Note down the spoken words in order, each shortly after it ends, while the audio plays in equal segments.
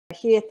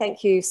Here,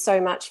 thank you so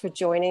much for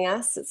joining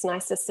us. It's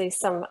nice to see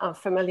some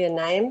familiar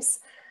names.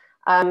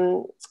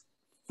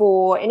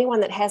 For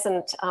anyone that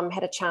hasn't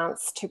had a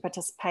chance to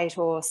participate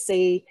or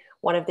see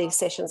one of these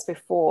sessions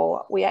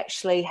before, we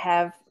actually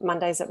have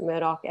Mondays at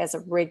Murdoch as a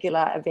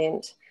regular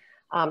event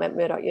at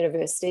Murdoch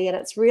University, and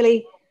it's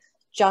really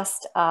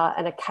just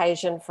an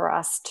occasion for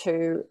us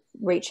to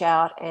reach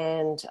out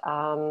and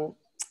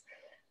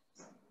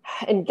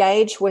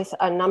engage with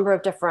a number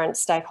of different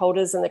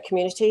stakeholders in the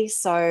community.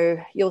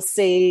 So you'll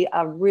see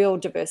a real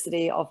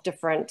diversity of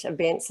different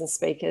events and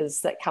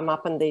speakers that come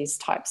up in these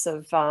types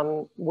of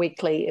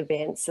weekly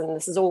events. And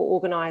this is all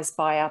organised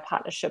by our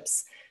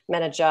partnerships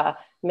manager,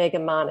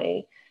 Megan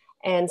Marnie.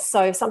 And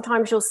so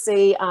sometimes you'll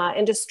see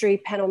industry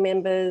panel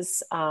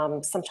members,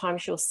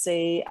 sometimes you'll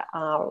see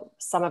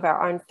some of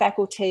our own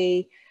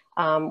faculty.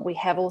 We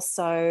have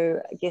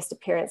also guest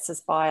appearances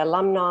by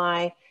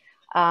alumni.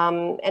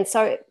 And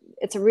so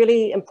it's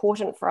really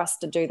important for us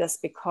to do this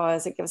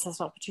because it gives us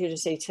an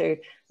opportunity to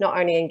not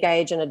only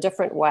engage in a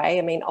different way.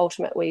 I mean,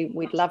 ultimately,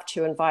 we'd love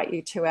to invite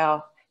you to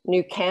our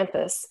new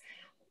campus,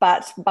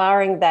 but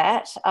barring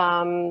that,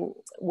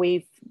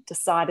 we've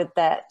decided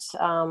that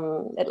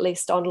at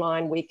least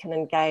online, we can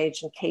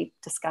engage and keep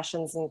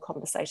discussions and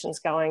conversations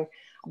going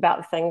about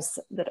the things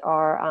that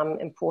are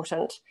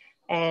important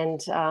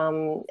and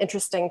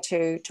interesting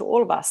to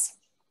all of us.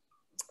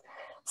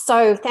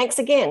 So thanks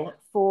again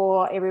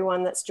for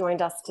everyone that's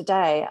joined us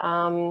today.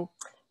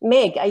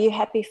 Meg, are you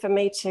happy for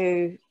me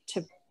to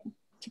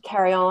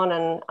carry on,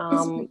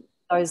 and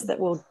those that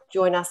will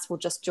join us will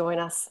just join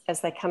us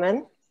as they come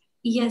in?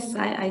 Yes,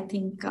 I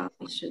think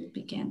we should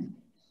begin.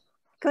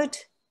 Good,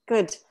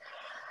 good.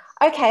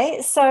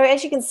 Okay, so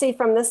as you can see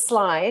from this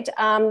slide,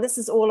 this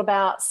is all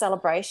about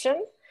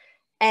celebration.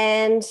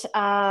 And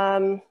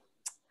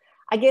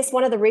I guess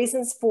one of the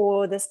reasons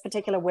for this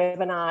particular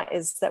webinar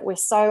is that we're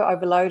so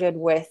overloaded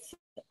with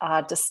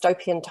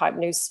dystopian type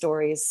news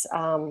stories.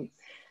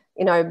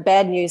 You know,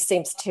 bad news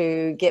seems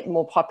to get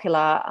more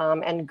popular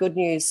and good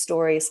news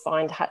stories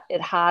find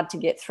it hard to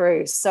get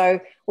through. So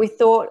we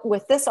thought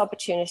with this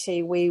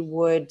opportunity, we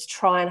would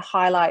try and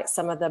highlight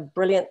some of the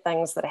brilliant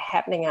things that are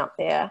happening out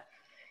there.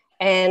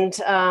 And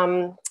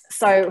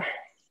so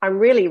I'm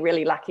really,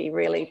 really lucky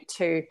really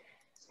to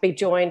be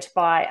joined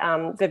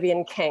by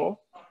Vivian King.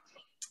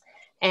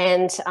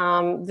 And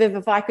Viv,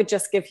 if I could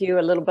just give you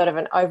a little bit of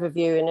an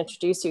overview and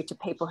introduce you to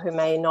people who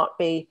may not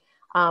be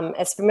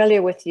as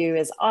familiar with you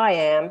as I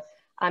am.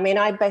 I mean,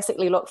 I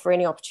basically look for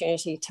any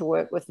opportunity to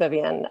work with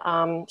Vivian.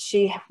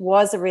 She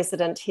was a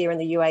resident here in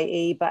the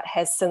UAE, but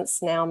has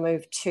since now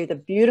moved to the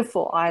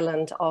beautiful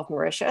island of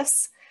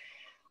Mauritius.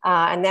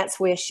 And that's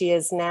where she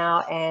is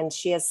now. And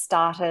she has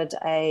started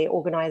an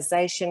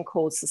organization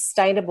called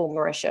Sustainable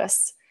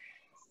Mauritius.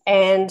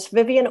 And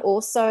Vivian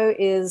also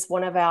is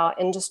one of our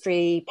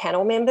industry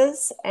panel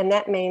members, and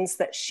that means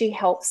that she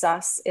helps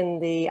us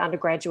in the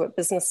undergraduate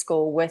business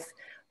school with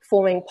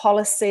forming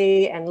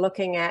policy and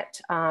looking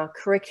at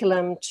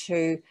curriculum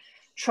to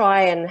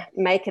try and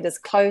make it as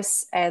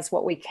close as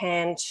what we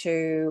can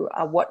to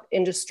what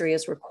industry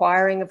is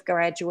requiring of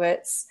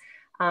graduates.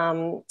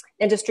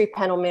 Industry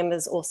panel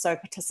members also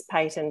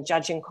participate in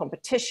judging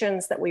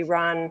competitions that we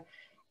run,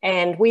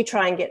 and we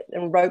try and get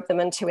and rope them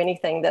into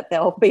anything that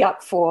they'll be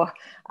up for.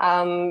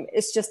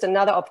 It's just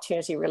another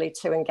opportunity really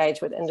to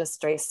engage with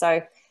industry.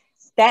 So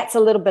that's a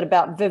little bit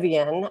about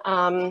Vivian.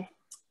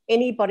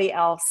 Anybody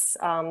else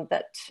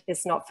that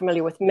is not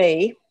familiar with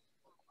me,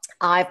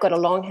 I've got a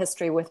long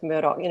history with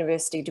Murdoch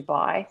University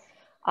Dubai.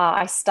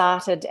 I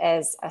started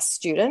as a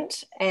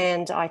student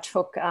and I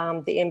took the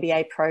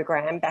MBA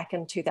program back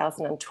in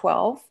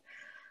 2012.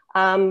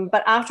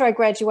 But after I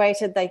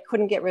graduated, they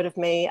couldn't get rid of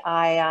me.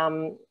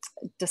 I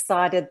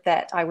decided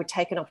that I would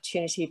take an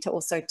opportunity to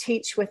also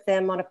teach with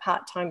them on a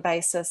part-time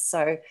basis.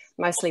 So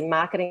mostly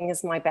marketing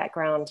is my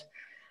background.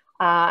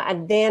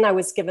 And then I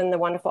was given the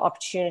wonderful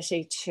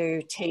opportunity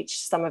to teach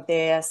some of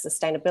their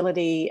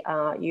sustainability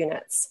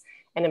units,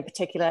 and in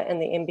particular in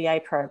the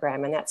MBA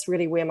program. And that's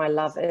really where my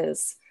love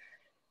is.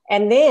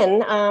 And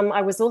then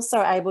I was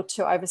also able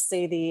to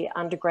oversee the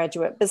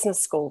undergraduate business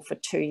school for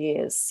 2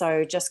 years.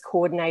 So just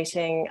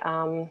coordinating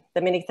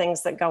the many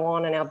things that go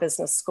on in our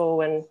business school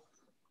and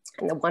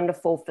the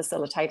wonderful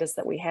facilitators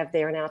that we have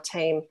there in our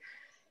team.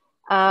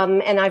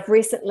 And I've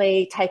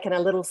recently taken a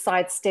little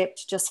sidestep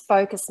to just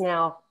focus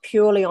now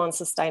purely on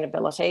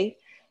sustainability.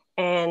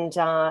 And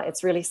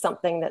it's really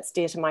something that's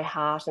dear to my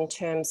heart in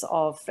terms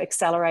of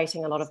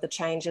accelerating a lot of the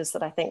changes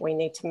that I think we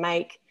need to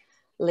make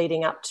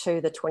leading up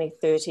to the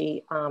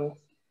 2030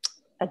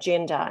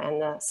 agenda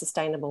and the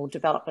sustainable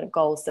development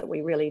goals that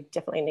we really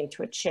definitely need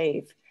to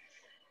achieve.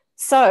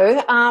 So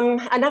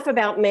enough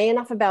about me,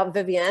 enough about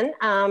Vivian,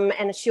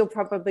 and she'll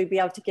probably be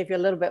able to give you a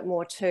little bit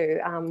more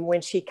too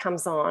when she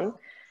comes on.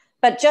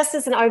 But just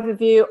as an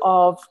overview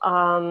of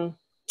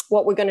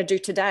what we're going to do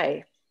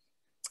today,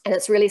 and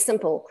it's really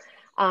simple.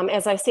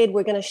 As I said,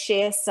 we're going to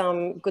share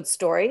some good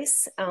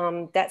stories.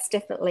 That's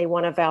definitely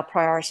one of our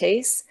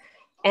priorities.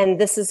 And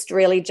this is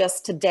really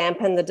just to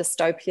dampen the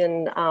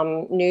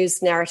dystopian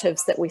news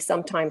narratives that we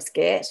sometimes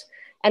get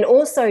And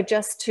also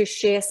just to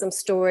share some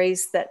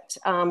stories that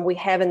we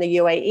have in the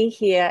UAE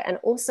here and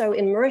also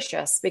in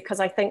Mauritius, because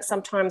I think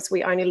sometimes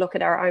we only look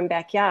at our own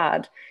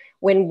backyard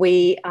when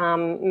we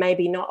may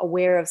be not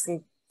aware of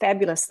some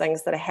fabulous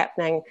things that are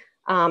happening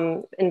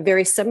in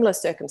very similar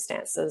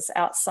circumstances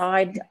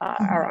outside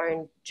our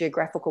own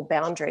geographical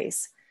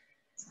boundaries.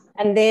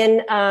 And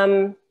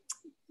then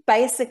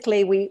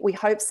basically we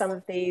hope some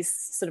of these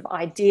sort of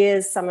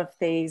ideas, some of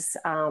these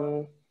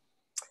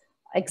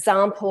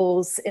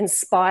examples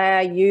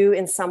inspire you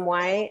in some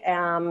way,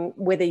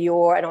 whether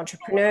you're an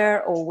entrepreneur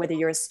or whether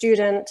you're a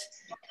student,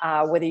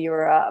 whether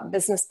you're a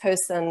business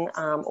person,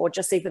 or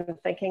just even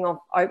thinking of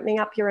opening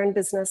up your own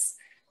business,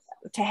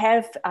 to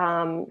have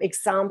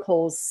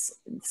examples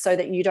so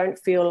that you don't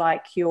feel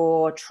like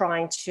you're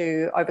trying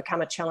to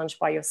overcome a challenge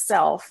by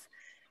yourself.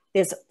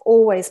 There's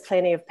always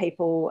plenty of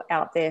people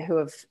out there who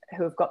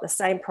have got the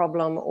same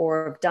problem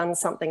or have done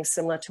something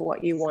similar to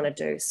what you want to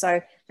do.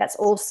 So that's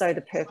also the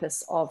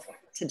purpose of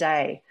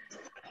today.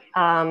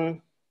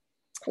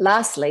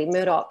 Lastly,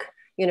 Murdoch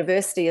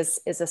University is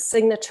a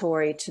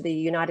signatory to the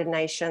United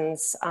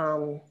Nations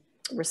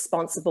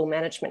Responsible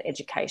Management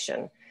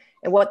Education.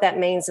 And what that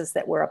means is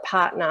that we're a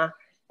partner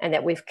and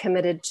that we've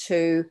committed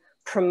to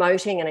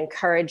promoting and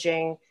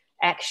encouraging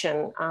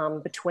action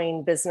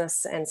between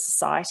business and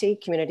society,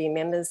 community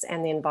members,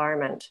 and the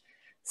environment.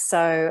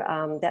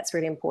 So that's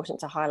really important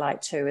to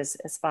highlight too,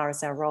 as far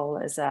as our role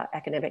as an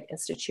academic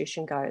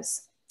institution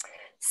goes.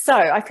 So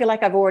I feel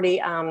like I've already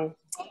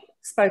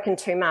spoken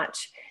too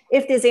much.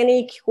 If there's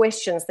any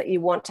questions that you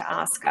want to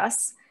ask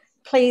us,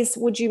 please,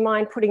 would you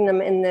mind putting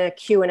them in the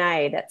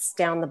Q&A that's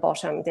down the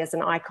bottom? There's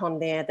an icon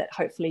there that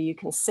hopefully you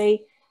can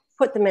see.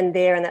 Put them in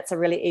there, and that's a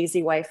really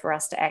easy way for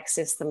us to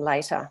access them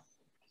later.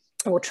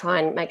 We'll try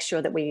and make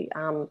sure that we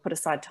put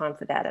aside time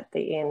for that at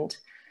the end.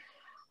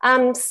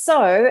 That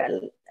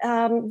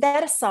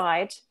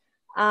aside,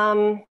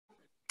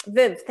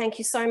 Viv, thank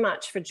you so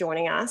much for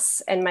joining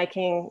us and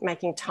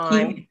making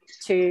time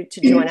to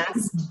join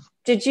us.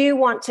 Did you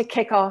want to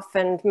kick off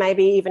and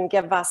maybe even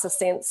give us a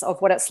sense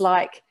of what it's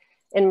like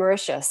in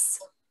Mauritius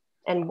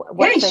and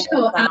what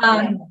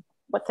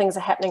things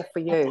are happening for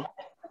you?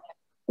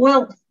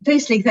 Well,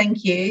 firstly,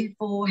 thank you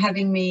for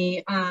having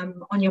me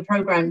on your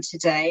program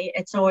today.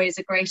 It's always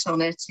a great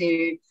honour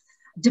to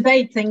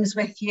debate things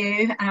with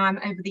you.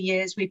 Over the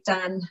years, we've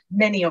done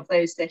many of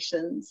those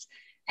sessions.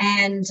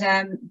 And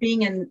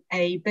being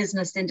a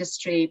business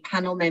industry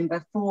panel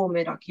member for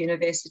Murdoch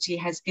University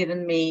has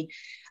given me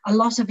a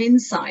lot of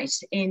insight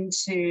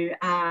into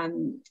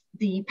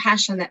the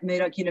passion that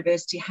Murdoch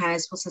University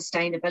has for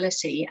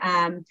sustainability.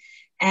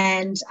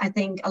 And I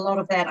think a lot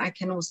of that I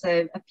can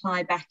also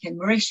apply back in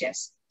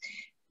Mauritius.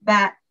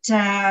 But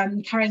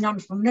carrying on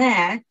from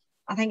there,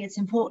 I think it's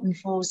important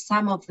for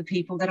some of the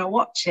people that are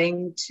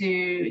watching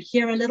to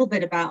hear a little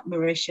bit about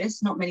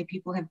Mauritius. Not many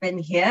people have been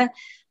here.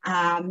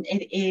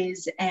 It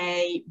is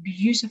a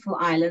beautiful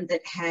island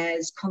that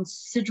has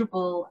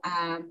considerable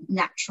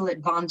natural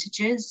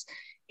advantages.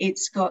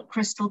 It's got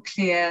crystal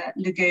clear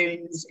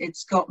lagoons,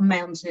 it's got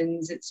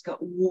mountains, it's got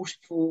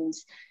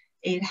waterfalls,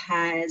 it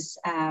has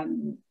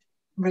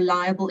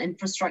reliable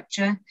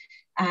infrastructure.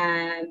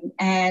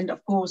 And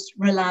of course,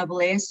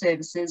 reliable air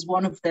services,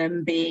 one of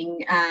them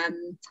being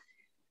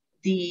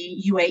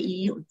the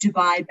UAE,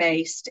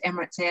 Dubai-based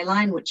Emirates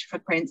airline, which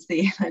frequents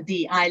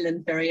the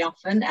island very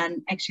often.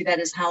 And actually that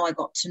is how I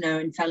got to know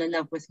and fell in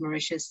love with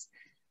Mauritius,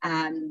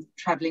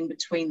 traveling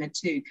between the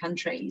two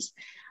countries.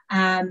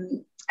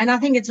 And I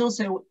think it's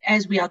also,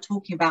 as we are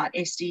talking about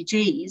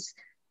SDGs,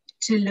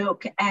 to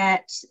look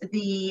at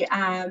the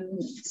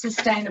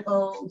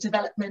sustainable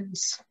development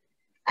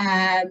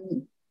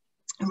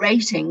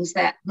ratings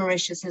that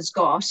Mauritius has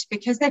got,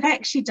 because they've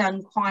actually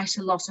done quite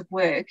a lot of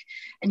work.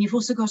 And you've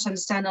also got to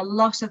understand a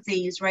lot of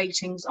these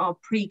ratings are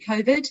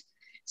pre-COVID,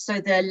 so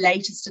the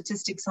latest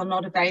statistics are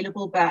not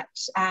available, but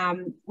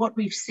what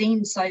we've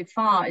seen so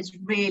far is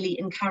really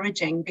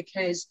encouraging,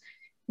 because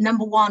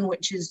number one,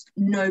 which is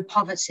no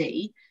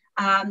poverty,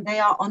 they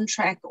are on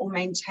track or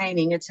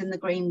maintaining, it's in the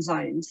green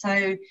zone.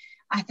 So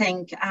I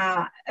think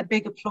a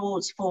big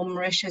applause for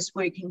Mauritius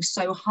working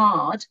so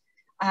hard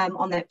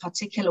on that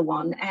particular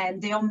one. And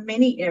there are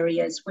many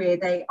areas where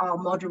they are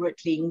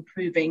moderately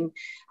improving,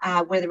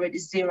 whether it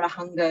is zero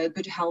hunger,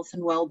 good health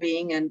and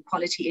well-being, and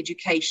quality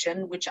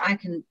education, which I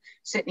can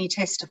certainly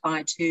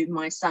testify to.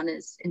 My son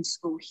is in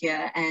school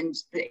here and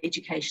the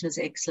education is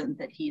excellent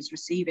that he's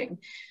receiving.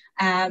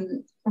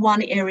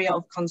 One area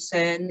of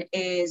concern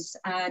is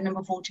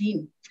number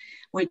 14,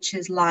 which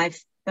is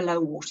life below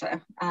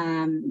water.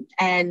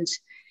 And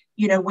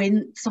you know,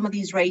 when some of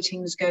these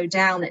ratings go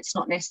down, it's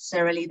not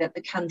necessarily that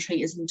the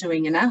country isn't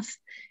doing enough.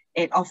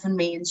 It often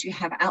means you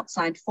have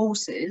outside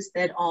forces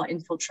that are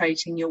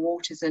infiltrating your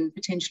waters and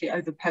potentially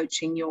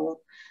overpoaching your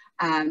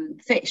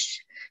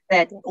fish,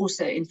 that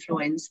also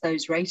influence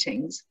those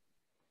ratings.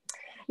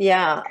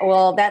 Yeah,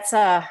 well, that's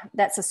a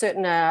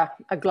certain a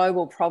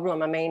global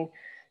problem. I mean,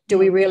 do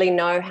we really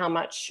know how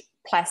much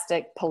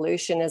plastic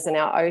pollution is in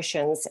our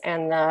oceans?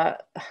 And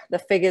the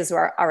figures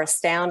are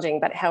astounding,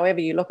 but however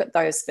you look at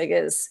those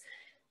figures,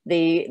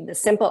 the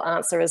simple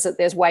answer is that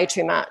there's way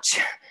too much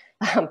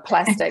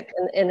plastic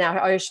in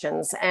our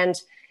oceans. And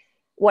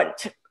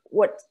what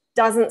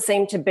doesn't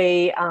seem to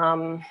be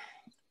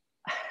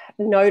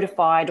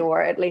notified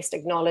or at least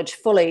acknowledged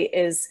fully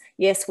is,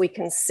 yes, we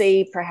can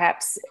see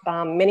perhaps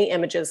many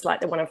images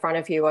like the one in front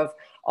of you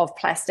of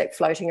plastic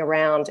floating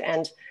around.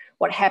 And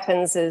what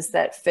happens is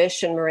that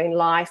fish and marine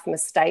life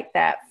mistake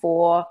that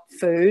for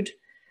food.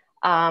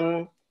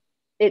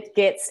 It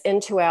gets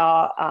into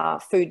our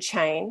food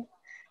chain,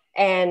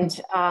 and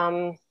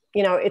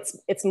you know,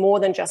 it's more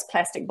than just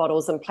plastic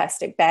bottles and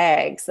plastic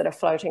bags that are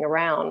floating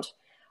around.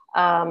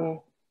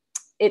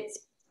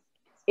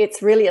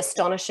 It's really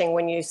astonishing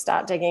when you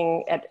start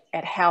digging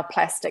at how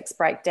plastics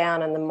break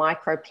down, and the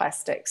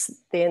microplastics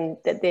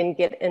that then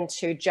get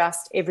into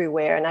just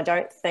everywhere. And I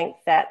don't think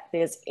that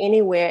there's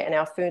anywhere in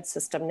our food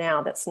system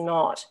now that's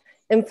not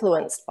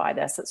influenced by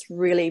this. It's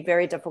really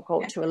very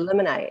difficult to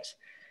eliminate.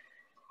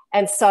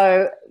 And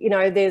so, you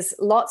know, there's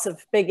lots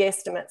of big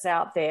estimates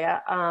out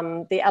there.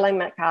 The Ellen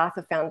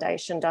MacArthur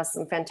Foundation does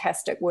some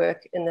fantastic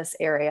work in this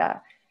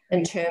area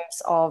in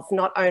terms of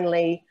not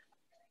only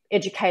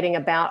educating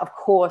about, of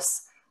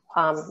course,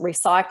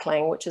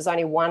 recycling, which is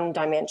only one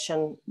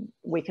dimension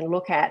we can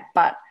look at,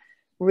 but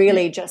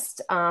really just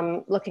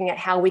looking at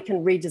how we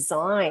can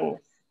redesign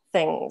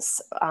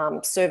things,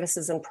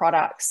 services and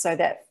products, so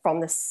that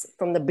from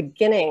the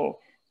beginning,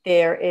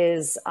 there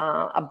is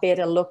a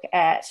better look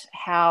at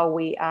how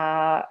we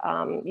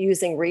are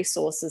using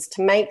resources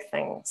to make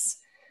things.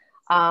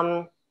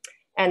 And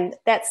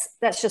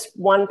that's just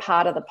one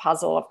part of the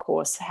puzzle, of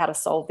course, how to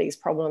solve these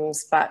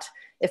problems. But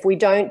if we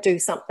don't do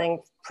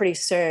something pretty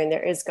soon,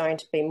 there is going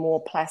to be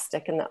more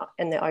plastic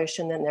in the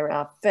ocean than there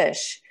are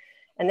fish.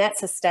 And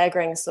that's a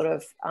staggering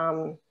sort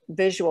of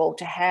visual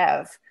to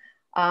have.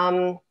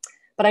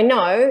 But I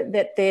know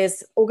that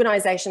there's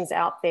organizations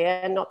out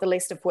there, not the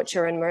least of which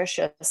are in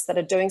Mauritius, that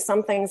are doing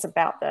some things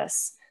about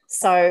this.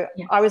 So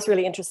I was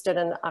really interested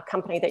in a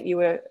company that you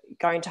were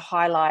going to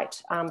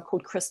highlight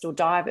called Crystal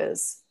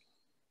Divers.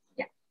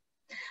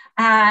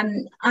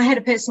 I had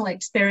a personal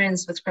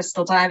experience with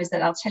Crystal Divers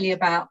that I'll tell you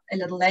about a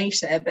little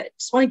later, but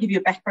just want to give you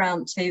a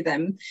background to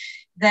them.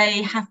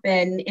 They have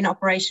been in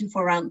operation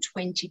for around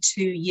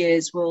 22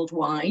 years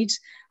worldwide,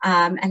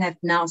 and have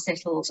now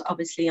settled,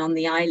 obviously, on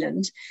the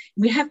island.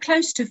 We have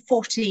close to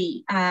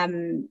 40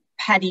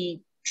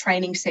 PADI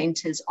training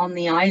centres on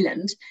the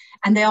island,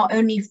 and there are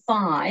only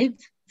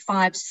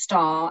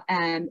five-star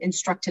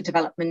instructor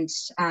development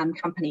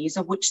companies,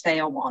 of which they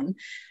are one.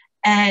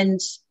 And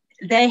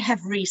they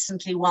have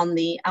recently won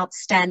the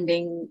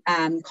Outstanding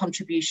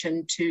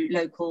Contribution to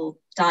Local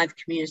Dive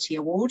Community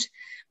Award,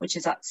 which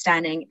is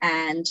outstanding.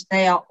 And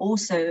they are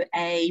also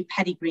a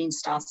PADI Green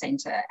Star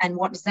Centre. And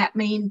what does that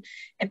mean?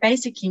 It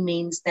basically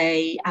means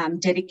they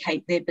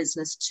dedicate their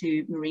business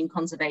to marine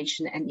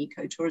conservation and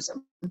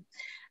ecotourism.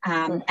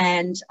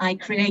 And I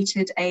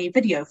created a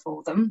video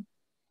for them.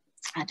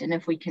 I don't know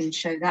if we can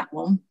show that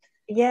one.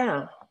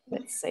 Yeah,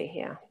 let's see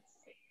here.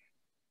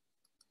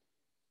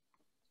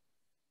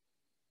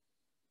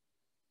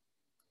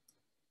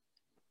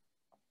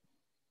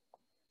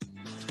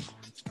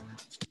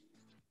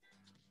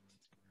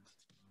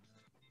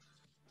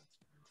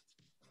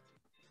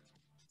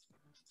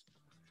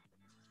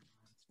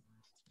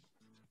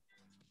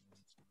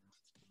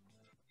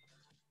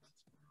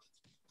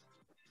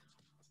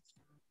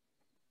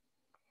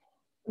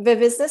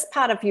 Viv, is this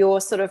part of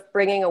your sort of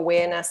bringing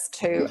awareness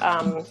to,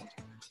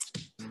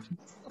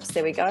 oops,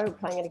 there we go,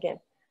 playing it again.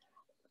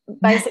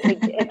 Basically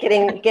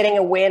getting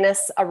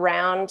awareness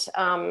around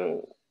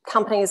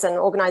companies and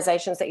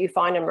organizations that you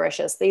find in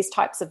Mauritius. These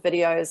types of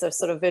videos are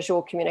sort of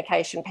visual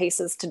communication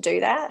pieces to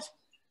do that?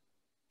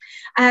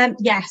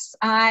 Yes,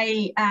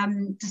 I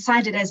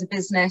decided as a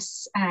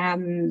business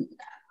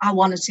I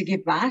wanted to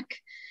give back.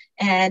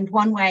 And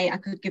one way I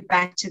could give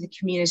back to the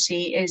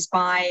community is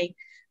by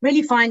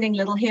really finding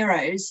little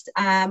heroes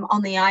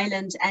on the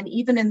island, and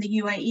even in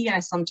the UAE, I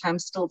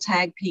sometimes still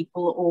tag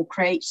people or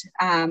create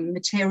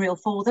material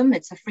for them.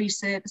 It's a free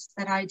service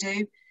that I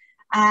do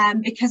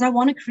because I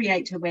want to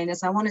create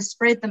awareness. I want to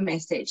spread the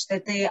message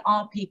that there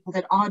are people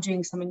that are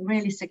doing something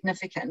really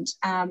significant.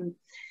 And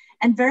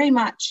very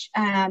much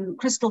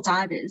Crystal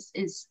Divers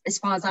is, as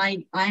far as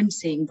I'm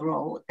seeing the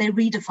role, they're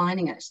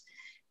redefining it.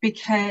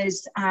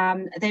 Because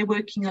they're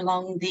working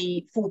along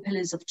the 4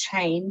 pillars of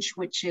change,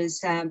 which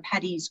is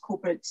PADI's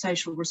corporate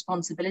social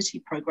responsibility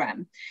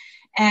program.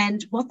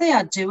 And what they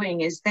are doing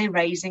is they're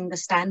raising the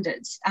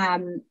standards.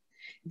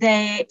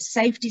 Their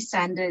safety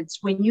standards,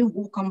 when you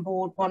walk on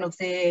board one of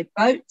their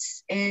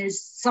boats,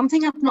 is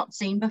something I've not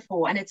seen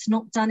before. And it's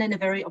not done in a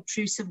very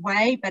obtrusive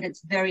way, but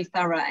it's very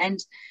thorough. And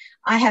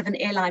I have an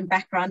airline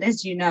background,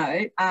 as you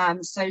know,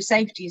 so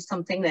safety is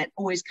something that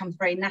always comes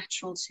very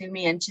natural to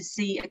me, and to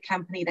see a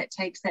company that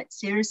takes that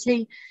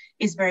seriously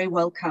is very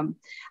welcome.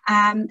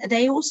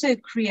 They also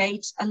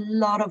create a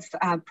lot of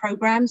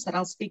programs that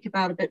I'll speak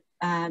about a bit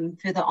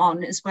further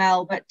on as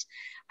well, but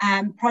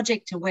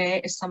Project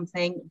Aware is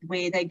something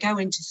where they go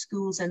into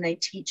schools and they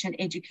teach and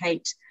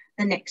educate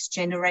the next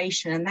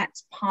generation, and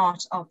that's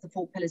part of the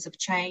 4 pillars of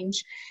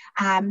change.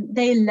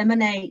 They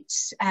eliminate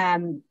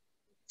and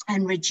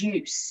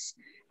reduce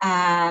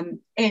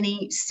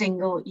any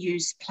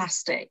single-use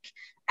plastic,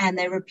 and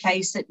they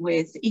replace it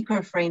with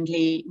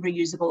eco-friendly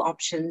reusable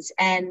options.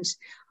 And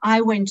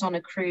I went on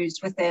a cruise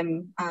with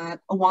them a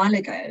while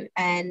ago,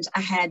 and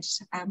I had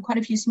quite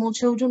a few small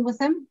children with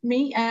them.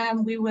 We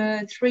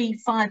were 3,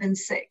 5 and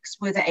 6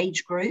 were the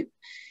age group,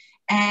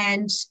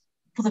 and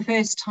for the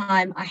first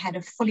time I had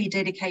a fully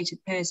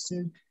dedicated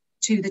person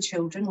to the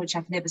children, which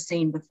I've never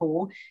seen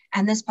before.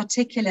 And this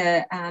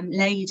particular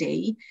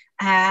lady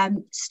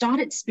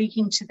started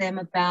speaking to them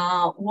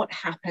about what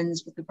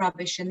happens with the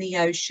rubbish in the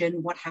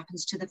ocean, what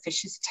happens to the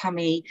fish's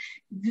tummy.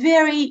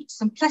 Very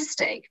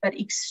simplistic, but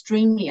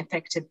extremely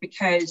effective,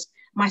 because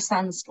my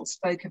son still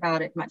spoke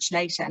about it much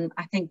later. And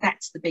I think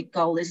that's the big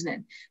goal, isn't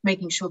it?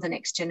 Making sure the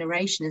next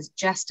generation is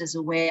just as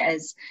aware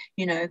as,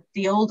 you know,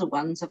 the older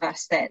ones of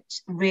us that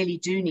really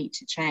do need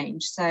to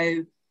change.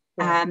 So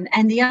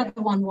and the other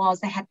one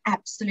was they had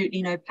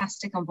absolutely no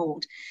plastic on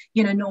board.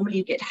 You know, normally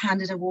you get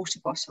handed a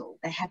water bottle.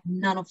 They had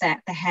none of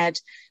that. They had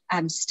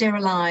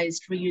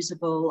sterilized,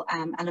 reusable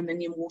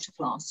aluminium water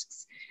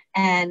flasks.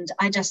 And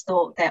I just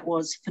thought that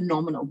was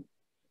phenomenal.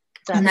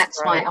 And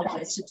that's why I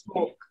wanted to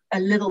talk a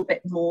little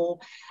bit more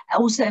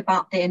also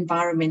about the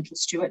environmental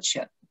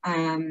stewardship,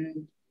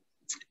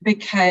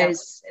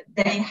 because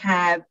they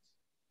have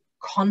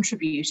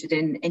contributed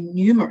in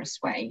numerous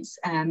ways.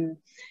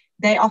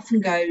 They often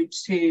go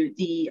to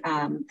the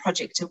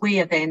Project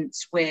Aware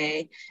events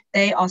where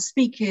they are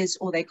speakers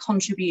or they're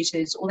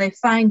contributors, or they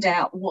find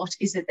out what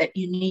is it that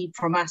you need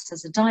from us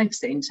as a dive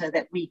centre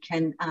that we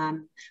can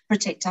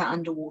protect our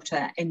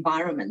underwater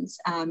environments.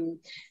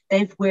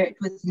 They've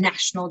worked with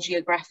National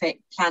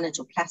Geographic Planet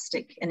or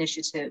Plastic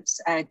Initiatives,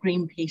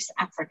 Greenpeace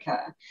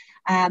Africa.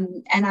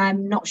 And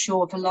I'm not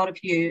sure if a lot of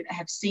you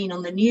have seen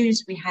on the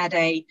news, we had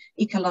an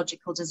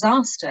ecological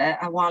disaster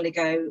a while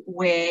ago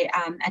where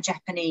a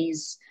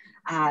Japanese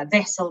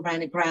vessel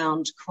ran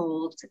aground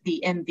called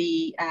the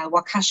MV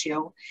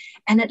Wakashio,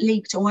 and it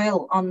leaked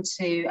oil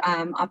onto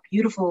our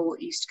beautiful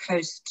East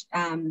Coast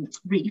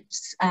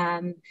reefs,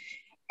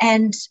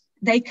 and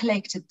they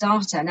collected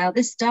data. Now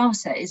this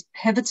data is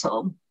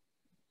pivotal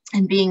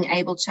in being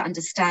able to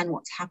understand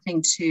what's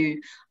happening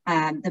to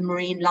the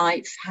marine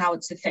life, how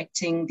it's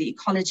affecting the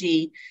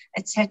ecology,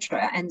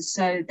 etc. And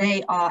so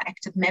they are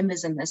active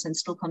members in this and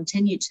still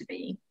continue to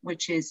be,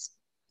 which is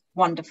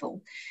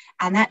wonderful.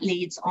 And that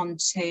leads on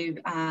to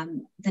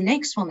the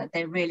next one that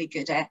they're really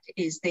good at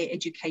is their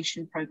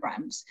education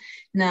programs.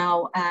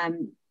 Now,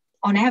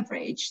 on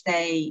average,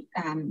 they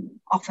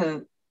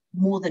offer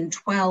more than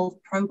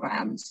 12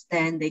 programs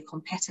than their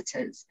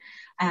competitors.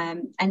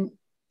 And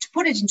to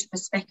put it into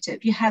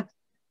perspective, you have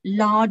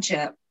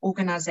larger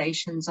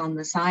organizations on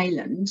this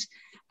island,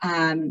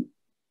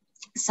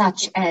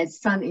 such as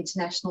Sun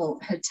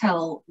International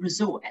Hotel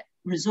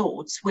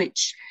Resorts,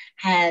 which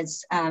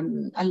has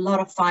a lot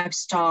of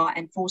 5-star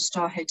and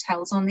 4-star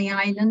hotels on the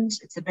island.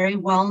 It's a very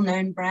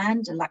well-known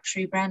brand, a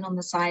luxury brand on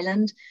this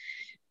island.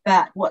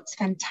 But what's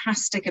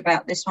fantastic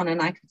about this one,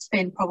 and I could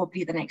spend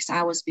probably the next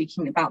hour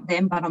speaking about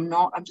them, but I'm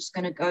not, I'm just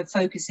going to go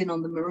focus in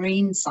on the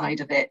marine side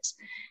of it,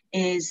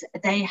 is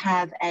they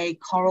have a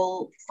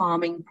coral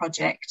farming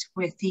project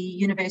with the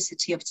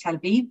University of Tel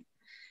Aviv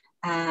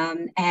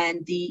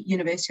and the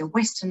University of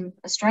Western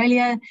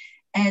Australia,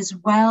 as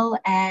well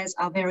as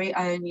our very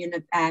own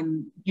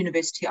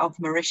University of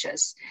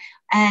Mauritius.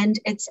 And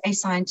it's a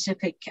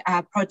scientific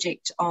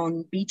project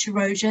on beach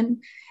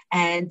erosion,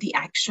 and the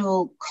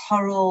actual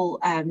coral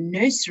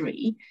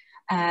nursery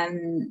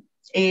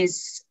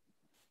is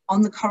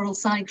on the coral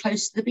side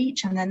close to the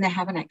beach, and then they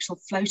have an actual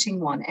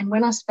floating one. And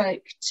when I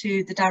spoke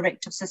to the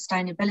Director of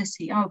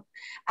Sustainability of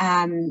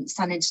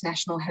Sun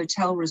International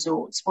Hotel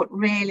Resorts, what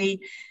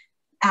really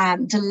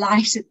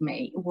delighted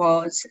me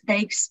was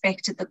they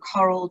expected the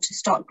coral to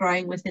start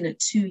growing within a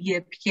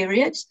 2-year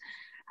period.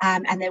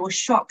 And they were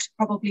shocked,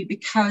 probably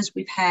because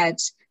we've had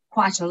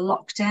quite a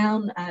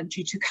lockdown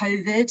due to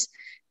COVID.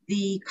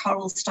 The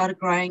coral started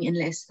growing in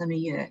less than a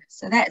year.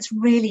 So that's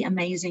really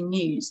amazing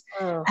news.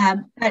 Oh.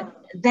 But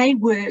they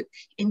work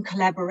in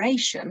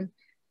collaboration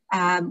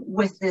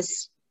with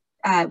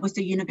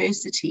the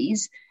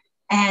universities,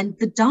 and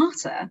the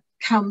data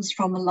comes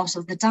from a lot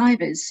of the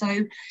divers.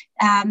 So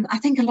I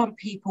think a lot of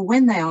people,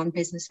 when they are in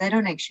business, they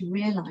don't actually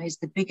realize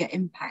the bigger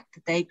impact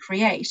that they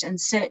create.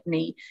 And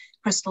certainly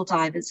Crystal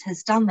Divers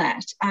has done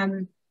that.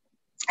 And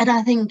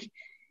I think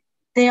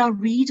they are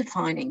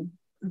redefining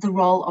the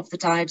role of the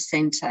dive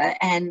centre,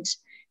 and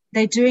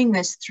they're doing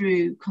this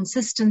through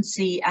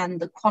consistency and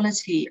the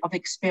quality of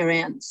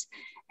experience,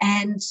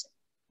 and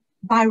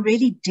by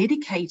really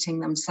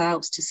dedicating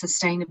themselves to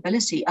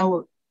sustainability.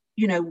 Oh,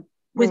 you know,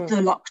 with the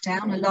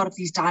lockdown, a lot of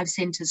these dive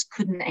centres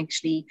couldn't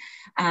actually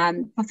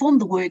perform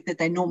the work that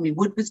they normally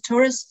would with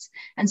tourists,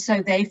 and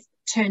so they've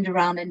turned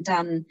around and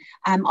done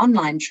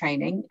online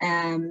training,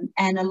 and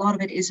a lot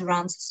of it is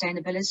around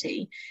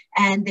sustainability.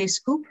 And their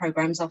school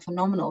programs are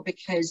phenomenal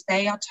because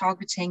they are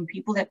targeting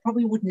people that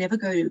probably would never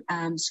go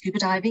scuba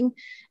diving,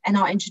 and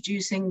are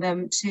introducing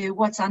them to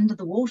what's under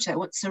the water,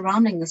 what's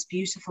surrounding this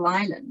beautiful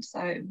island.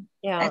 So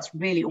yeah, that's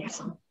really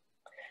awesome.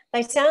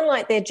 They sound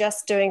like they're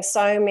just doing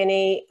so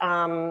many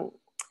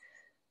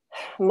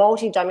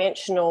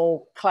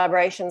multi-dimensional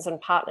collaborations and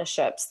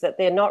partnerships that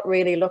they're not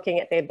really looking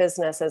at their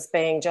business as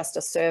being just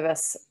a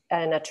service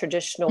and a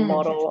traditional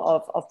model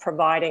of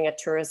providing a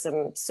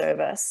tourism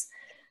service.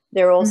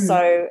 They're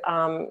also,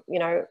 you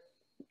know,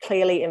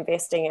 clearly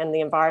investing in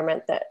the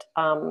environment that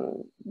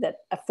that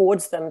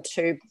affords them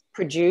to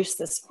produce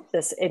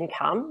this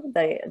income,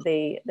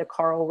 the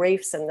coral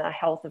reefs and the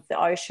health of the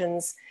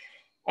oceans.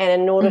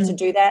 And in order to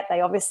do that, they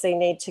obviously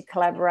need to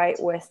collaborate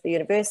with the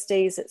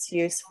universities. It's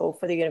useful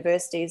for the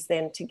universities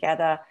then to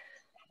gather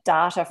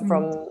data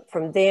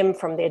from them,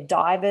 from their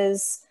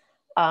divers,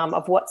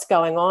 of what's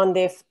going on.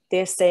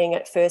 They're seeing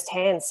it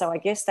firsthand. So I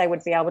guess they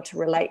would be able to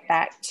relate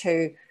back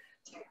to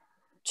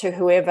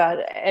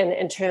whoever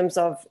in terms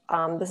of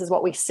this is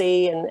what we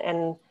see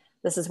and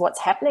this is what's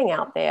happening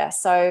out there.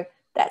 So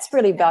that's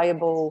really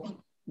valuable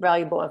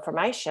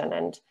information.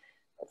 And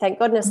thank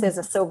goodness there's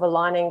a silver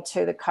lining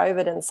to the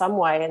COVID in some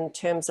way in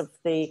terms of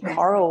the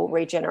coral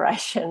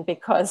regeneration,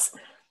 because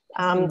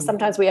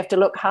sometimes we have to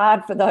look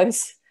hard for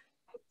those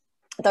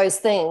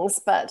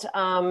things. But,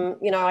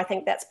 you know, I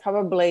think that's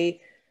probably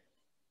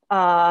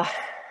a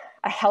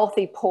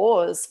healthy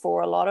pause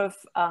for a lot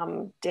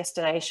of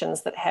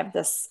destinations that have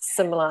this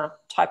similar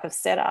type of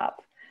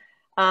setup.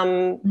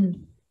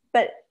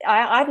 But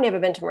I've never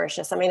been to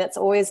Mauritius. I mean, it's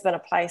always been a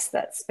place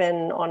that's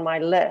been on my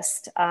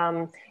list.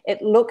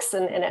 It looks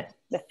and it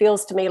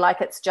feels to me like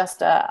it's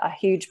just a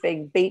huge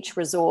big beach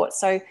resort.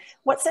 So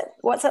what's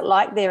it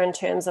like there in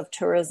terms of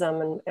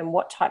tourism, and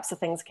what types of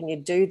things can you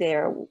do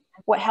there?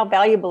 How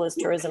valuable is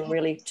tourism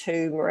really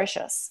to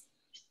Mauritius?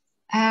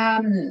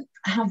 How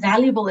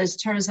valuable is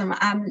tourism?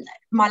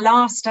 My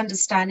last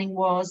understanding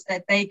was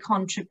that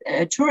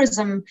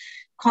tourism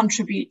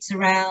contributes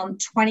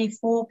around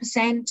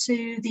 24%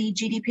 to the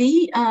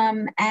GDP,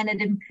 and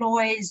it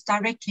employs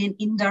directly and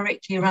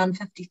indirectly around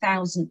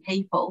 50,000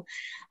 people.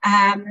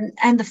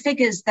 And the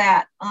figures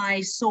that I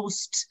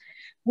sourced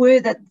were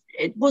that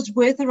it was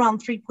worth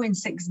around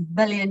 $3.6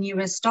 billion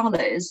US.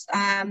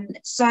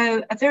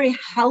 So a very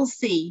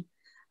healthy,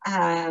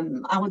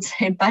 I would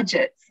say,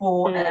 budget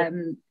for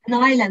an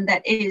island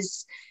that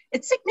is,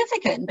 it's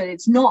significant, but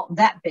it's not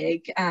that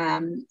big.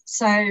 And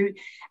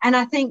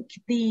I think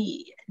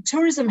the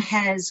tourism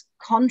has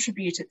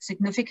contributed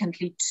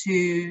significantly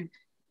to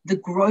the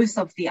growth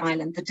of the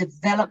island, the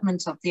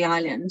development of the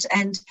island.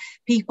 And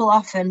people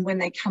often, when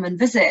they come and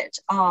visit,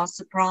 are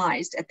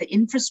surprised at the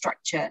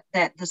infrastructure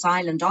that this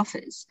island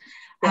offers.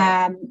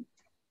 Yeah.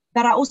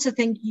 But I also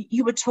think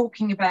you were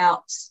talking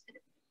about,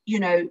 you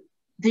know,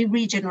 the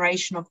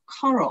regeneration of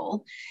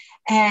coral.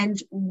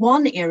 And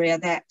one area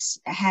that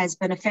has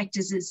been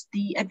affected is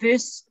the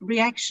adverse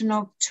reaction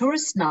of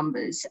tourist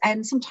numbers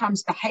and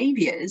sometimes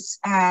behaviours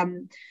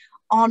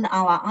on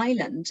our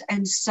island.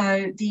 And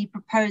so the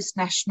proposed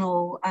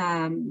National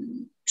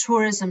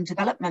Tourism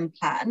Development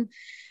Plan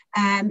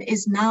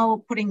is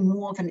now putting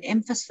more of an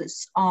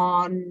emphasis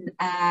on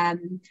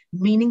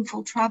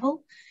meaningful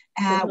travel,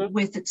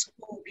 with its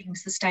core being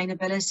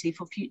sustainability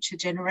for future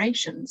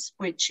generations,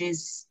 which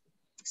is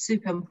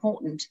super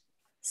important.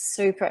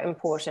 Super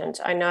important.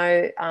 I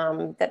know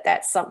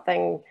that's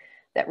something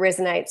that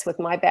resonates with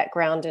my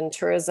background in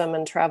tourism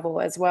and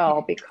travel as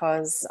well,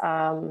 because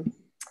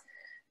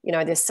you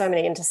know, there's so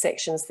many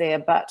intersections there,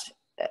 but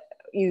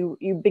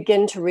you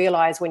begin to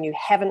realize when you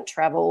haven't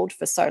traveled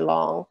for so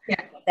long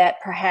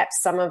that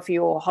perhaps some of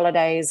your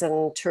holidays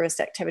and tourist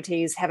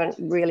activities haven't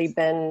really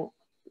been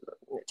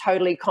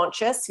totally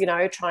conscious, you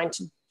know, trying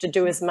to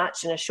do as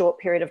much in a short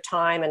period of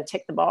time and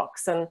tick the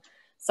box and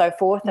so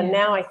forth. And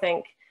now I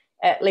think,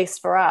 at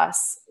least for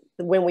us,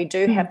 when we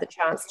do have the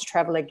chance to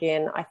travel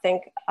again, I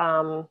think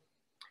I'll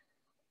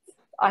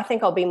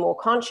be more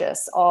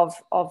conscious of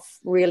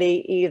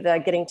really either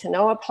getting to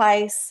know a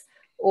place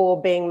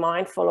or being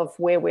mindful of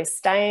where we're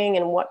staying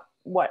and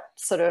what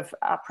sort of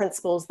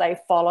principles they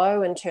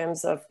follow in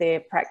terms of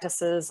their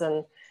practices.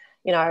 And,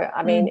 you know,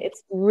 I mean,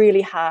 it's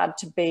really hard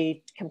to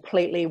be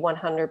completely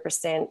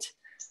 100%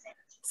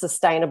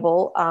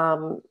 sustainable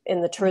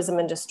in the tourism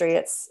industry.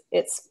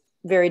 It's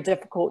very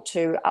difficult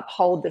to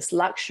uphold this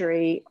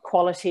luxury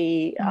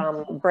quality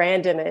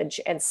brand image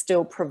and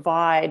still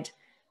provide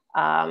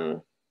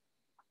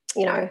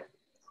you know,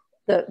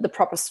 the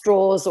proper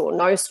straws or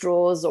no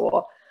straws,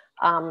 or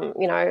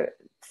you know,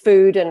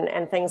 food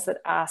and things that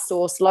are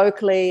sourced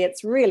locally.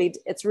 It's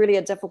really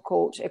a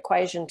difficult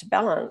equation to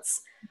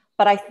balance.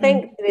 But I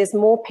think there's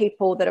more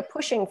people that are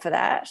pushing for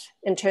that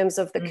in terms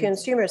of the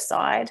consumer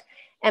side,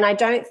 and I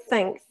don't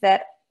think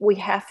that we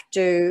have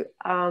to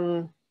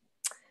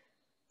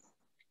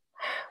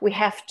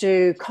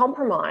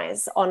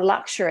compromise on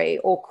luxury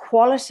or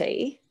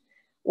quality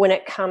when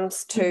it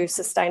comes to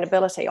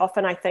sustainability.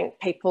 Often I think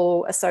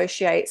people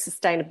associate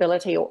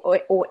sustainability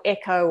or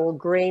eco or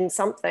green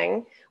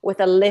something with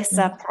a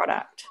lesser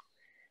product.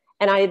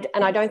 And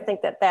I don't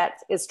think that that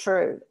is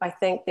true. I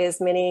think there's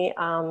many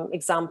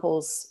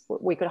examples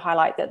we could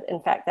highlight that,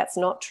 in fact, that's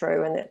not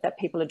true, and that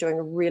people are doing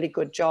a really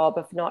good job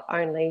of not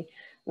only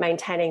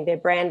maintaining their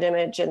brand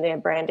image and their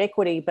brand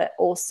equity, but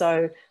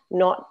also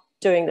not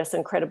doing this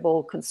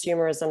incredible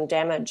consumerism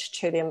damage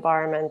to the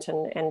environment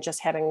and just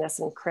having this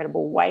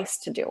incredible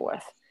waste to deal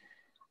with,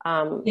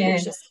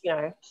 which is, you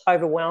know,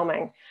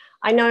 overwhelming.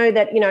 I know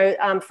that, you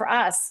know, for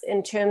us,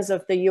 in terms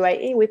of the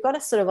UAE, we've got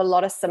a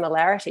lot of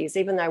similarities,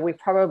 even though we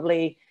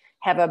probably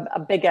have a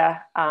bigger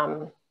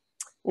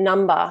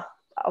number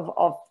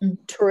of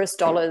tourist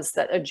dollars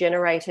that are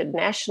generated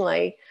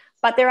nationally.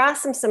 But there are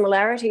some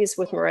similarities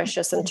with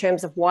Mauritius in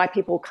terms of why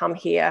people come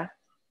here,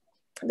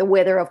 the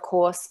weather, of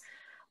course.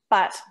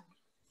 But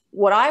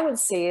what I would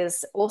see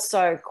is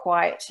also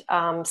quite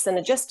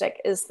synergistic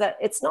is that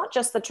it's not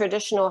just the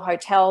traditional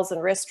hotels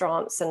and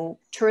restaurants and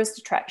tourist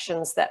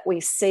attractions that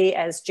we see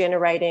as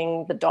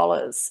generating the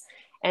dollars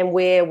and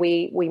where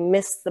we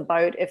miss the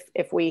boat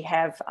if we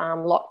have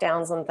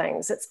lockdowns and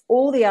things. It's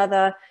all the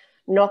other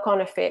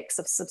knock-on effects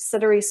of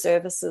subsidiary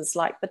services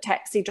like the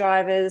taxi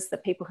drivers, the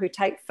people who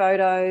take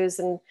photos,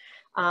 and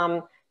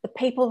the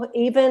people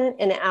even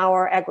in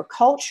our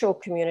agricultural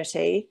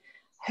community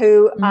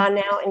who are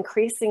now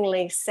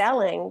increasingly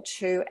selling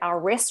to our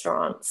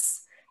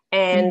restaurants.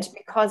 And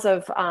because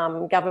of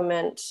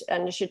government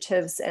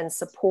initiatives and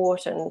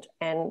support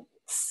and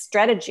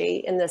strategy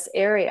in this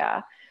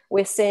area,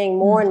 we're seeing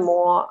more and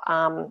more,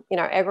 you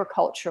know,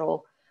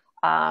 agricultural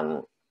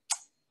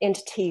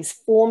entities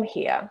form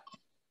here.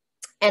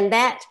 And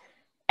that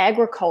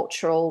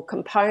agricultural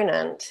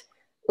component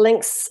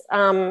links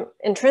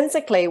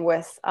intrinsically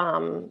with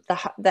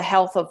the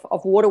health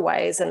of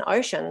waterways and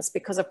oceans,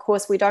 because of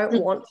course we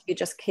don't want to be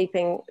just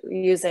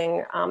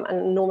using an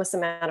enormous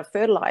amount of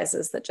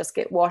fertilizers that just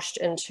get washed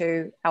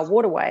into our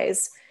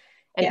waterways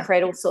and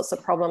create all sorts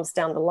of problems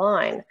down the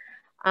line.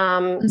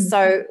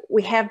 So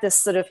we have this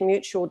sort of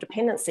mutual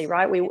dependency,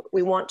 right?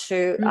 We want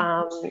to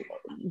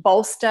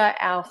bolster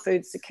our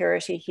food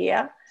security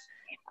here.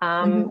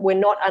 We're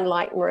not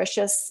unlike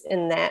Mauritius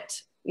in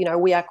that, you know,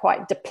 we are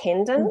quite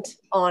dependent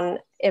on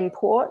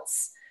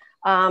imports.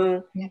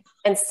 And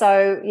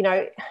so, you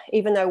know,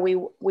 even though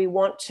we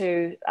want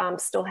to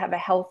still have a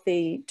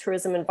healthy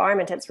tourism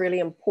environment, it's really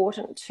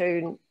important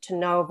to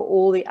know of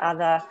all the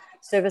other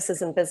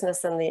services and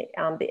business and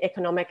the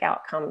economic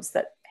outcomes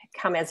that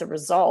come as a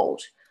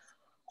result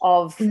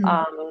of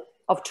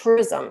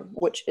tourism,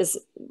 which is,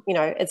 you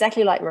know,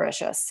 exactly like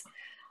Mauritius.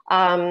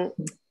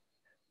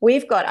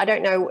 We've got, I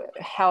don't know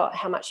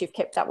how much you've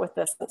kept up with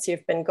this since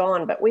you've been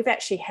gone, but we've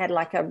actually had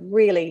like a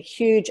really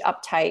huge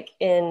uptake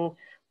in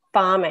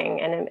farming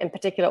and in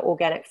particular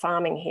organic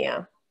farming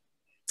here.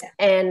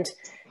 And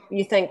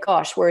you think,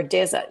 gosh, we're a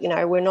desert, you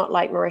know, we're not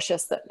like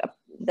Mauritius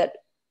that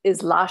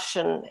is lush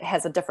and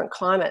has a different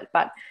climate,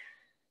 but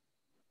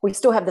we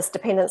still have this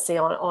dependency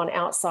on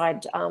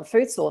outside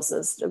food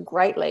sources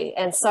greatly.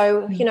 And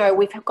so, you know,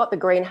 we've got the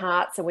Green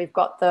Hearts and we've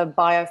got the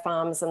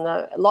biofarms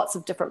and lots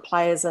of different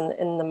players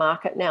in the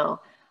market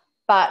now.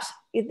 But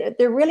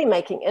they're really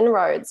making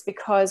inroads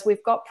because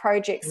we've got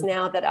projects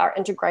now that are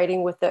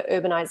integrating with the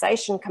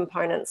urbanization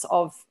components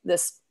of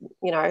this,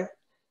 you know,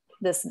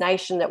 this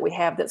nation that we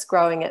have that's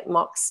growing at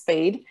Mach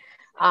speed.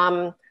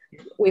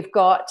 We've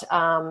got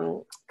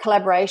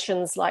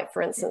collaborations like,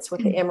 for instance,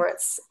 with the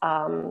Emirates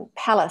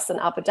Palace in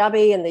Abu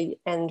Dhabi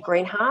and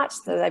Green Heart.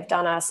 So they've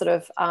done a sort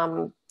of,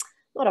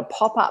 not a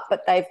pop-up,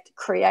 but they've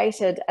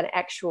created an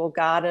actual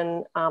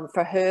garden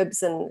for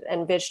herbs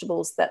and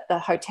vegetables that the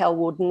hotel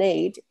would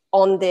need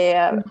on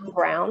their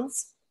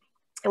grounds.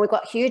 And we've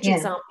got huge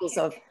examples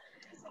of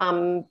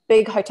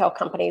big hotel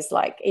companies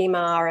like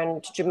Emaar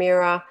and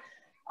Jumeirah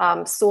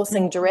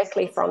sourcing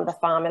directly from the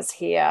farmers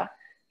here,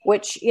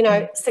 which, you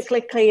know,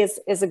 cyclically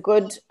is a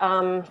good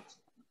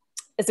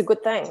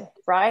thing,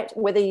 right?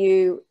 Whether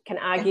you can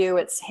argue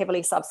it's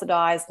heavily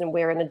subsidized and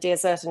we're in a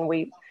desert and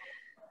we're,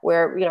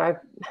 you know,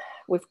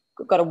 we've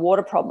got a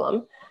water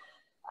problem.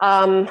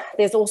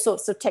 There's all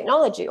sorts of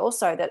technology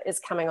also that is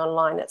coming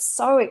online that's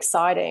so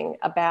exciting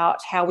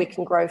about how we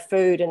can grow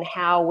food and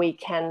how we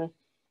can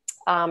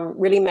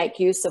really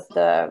make use of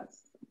the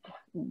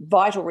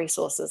vital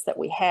resources that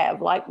we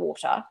have, like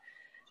water.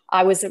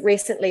 I was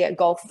recently at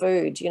Gulf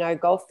Food. You know,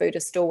 Gulf Food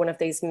is still one of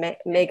these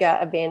mega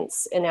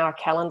events in our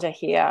calendar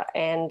here.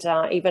 And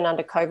even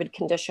under COVID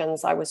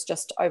conditions, I was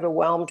just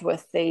overwhelmed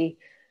with the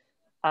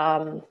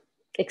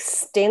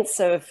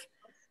extensive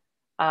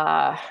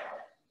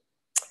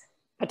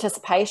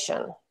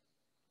participation.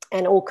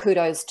 And all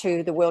kudos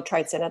to the World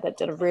Trade Center that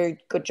did a very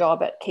good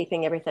job at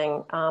keeping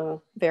everything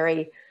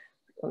very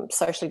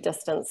socially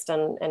distanced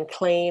and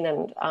clean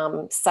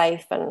and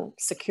safe and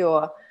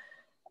secure.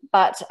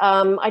 But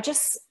I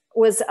just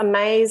was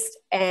amazed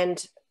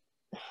and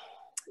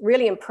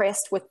really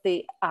impressed with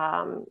the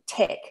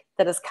tech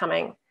that is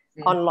coming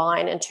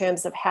online in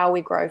terms of how we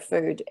grow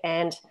food.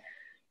 And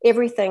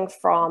everything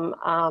from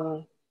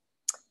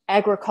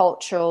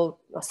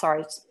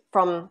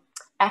from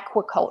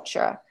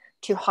aquaculture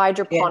to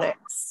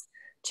hydroponics,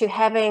 to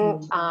having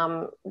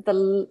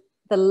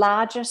the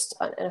largest,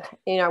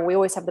 you know, we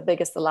always have the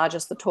biggest, the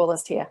largest, the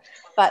tallest here,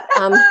 but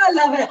I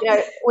love it. you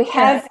know, we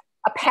have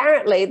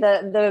apparently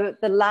the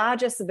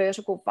largest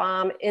vertical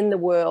farm in the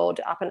world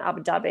up in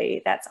Abu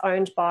Dhabi, that's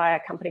owned by a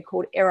company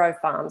called Aero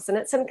Farms, and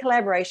it's in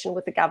collaboration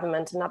with the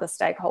government and other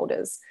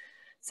stakeholders.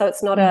 So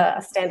it's not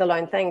a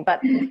standalone thing, but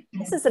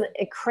this is an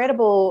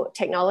incredible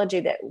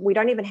technology that we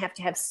don't even have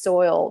to have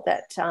soil,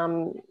 that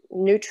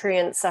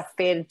nutrients are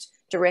fed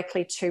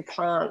directly to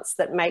plants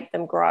that make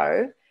them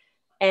grow,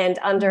 and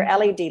under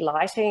LED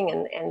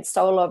lighting and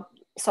solar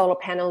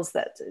panels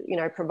that, you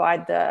know,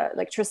 provide the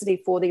electricity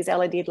for these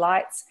LED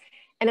lights.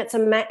 And it's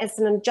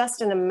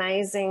just an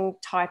amazing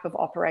type of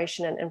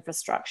operation and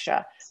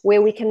infrastructure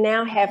where we can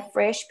now have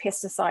fresh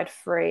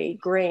pesticide-free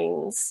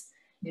greens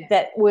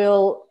that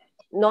will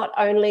not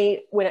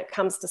only, when it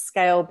comes to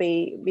scale,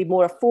 be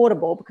more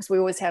affordable, because we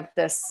always have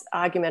this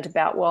argument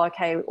about, well,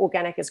 okay,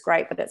 organic is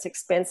great, but that's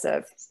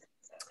expensive.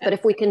 But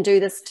if we can do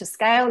this to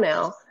scale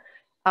now,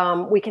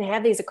 we can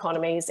have these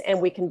economies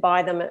and we can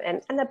buy them,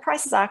 and the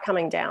prices are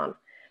coming down.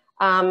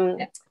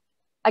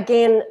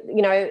 Again,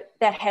 you know,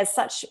 that has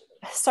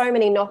so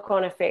many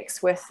knock-on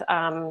effects with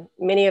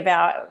many of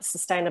our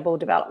sustainable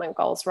development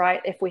goals,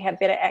 right? If we have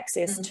better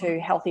access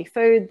to healthy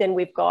food, then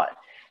we've got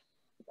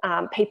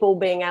people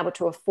being able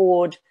to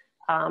afford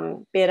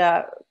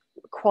better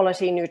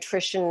quality,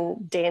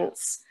 nutrition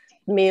dense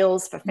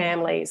meals for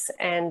families.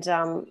 And,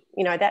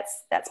 you know,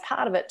 that's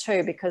part of it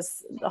too,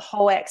 because the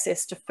whole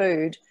access to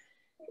food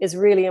is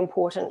really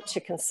important to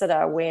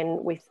consider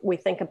when we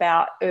think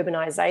about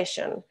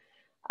urbanization.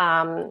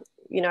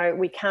 You know,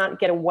 we can't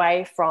get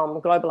away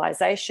from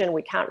globalization.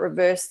 We can't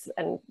reverse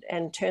and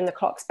turn the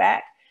clocks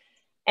back.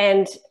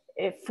 And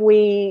if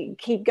we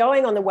keep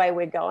going on the way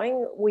we're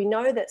going, we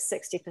know that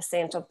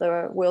 60% of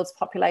the world's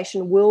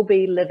population will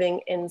be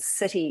living in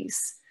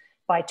cities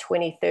by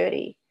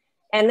 2030.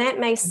 And that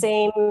may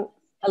seem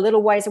a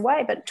little ways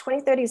away, but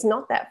 2030 is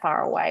not that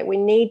far away. We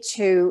need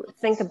to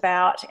think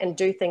about and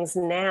do things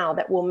now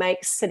that will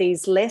make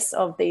cities less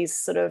of these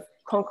sort of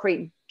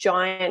concrete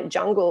giant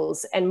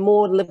jungles and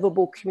more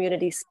livable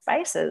community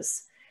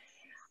spaces.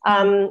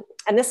 And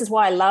this is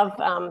why I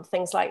love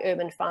things like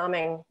urban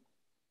farming.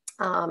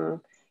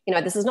 You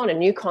know, this is not a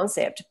new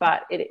concept,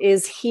 but it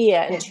is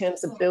here in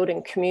terms of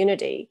building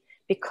community,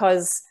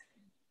 because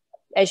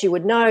as you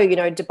would know, you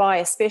know, Dubai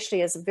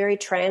especially is a very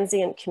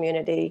transient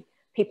community,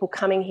 people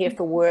coming here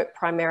for work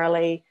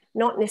primarily,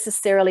 not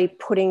necessarily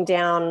putting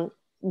down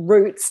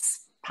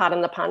roots,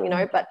 pardon the pun, you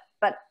know, but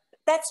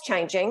that's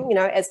changing, you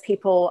know, as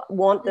people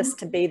want this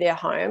to be their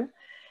home.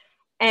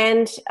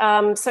 And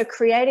so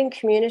creating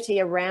community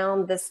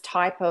around this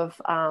type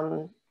of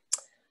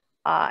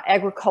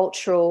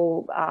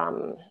agricultural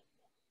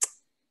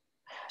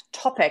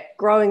topic,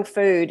 growing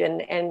food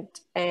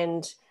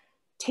and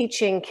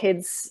teaching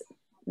kids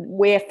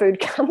where food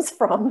comes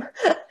from.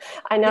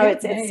 I know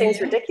it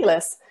seems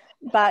ridiculous,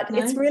 but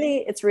it's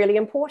really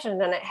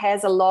important, and it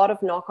has a lot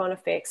of knock-on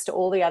effects to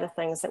all the other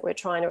things that we're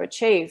trying to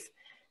achieve.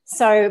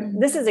 So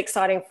this is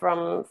exciting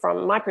from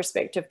my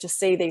perspective to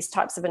see these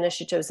types of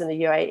initiatives in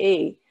the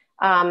UAE.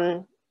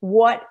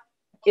 What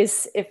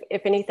is,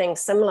 if anything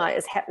similar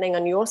is happening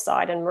on your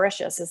side in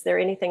Mauritius? Is there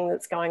anything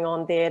that's going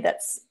on there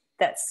that's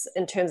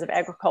in terms of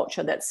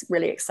agriculture that's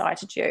really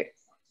excited you?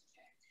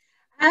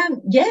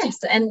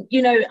 Yes, and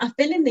you know, I've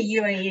been in the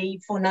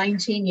UAE for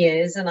 19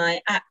 years and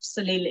I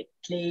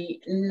absolutely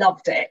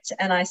loved it,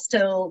 and I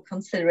still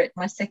consider it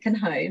my second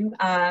home.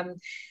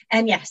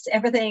 And yes,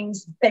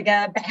 everything's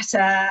bigger,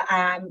 better,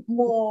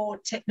 more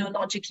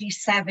technologically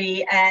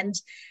savvy, and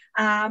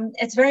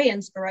it's very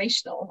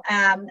inspirational.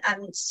 And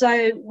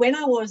so when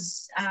I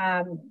was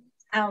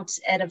out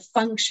at a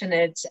function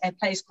at a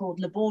place called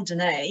Le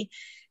Bourdonnais,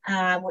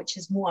 which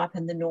is more up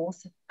in the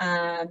north,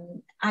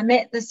 I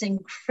met this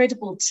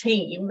incredible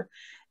team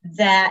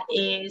that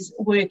is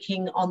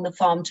working on the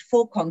farm to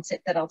fork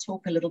concept that I'll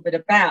talk a little bit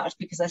about,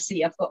 because I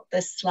see I've got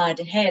this slide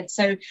ahead.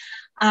 So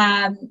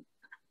I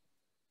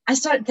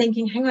started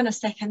thinking, hang on a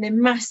second, there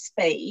must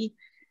be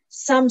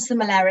some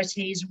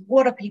similarities.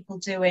 What are people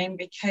doing?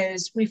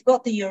 Because we've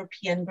got the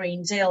European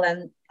Green Deal,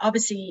 and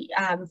obviously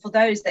for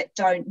those that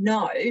don't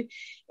know,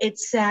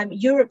 it's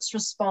Europe's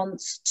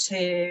response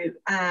to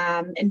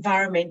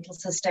environmental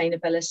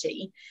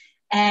sustainability,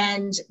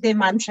 and their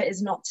mantra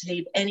is not to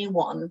leave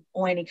anyone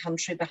or any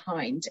country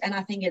behind. And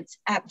I think it's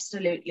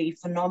absolutely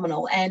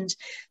phenomenal. And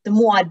the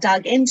more I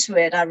dug into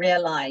it, I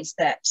realized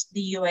that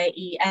the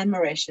UAE and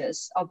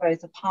Mauritius are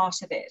both a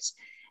part of it.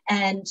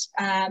 And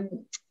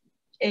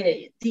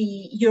the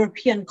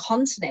European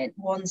continent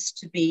wants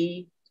to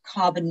be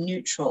carbon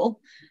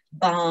neutral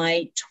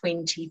by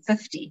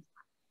 2050.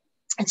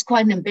 It's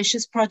quite an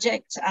ambitious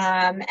project,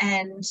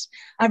 and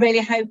I really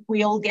hope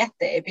we all get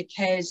there,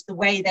 because the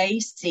way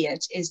they see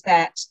it is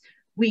that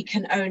we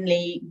can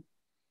only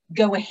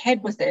go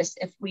ahead with this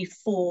if we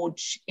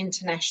forge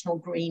international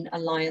green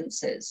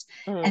alliances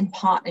and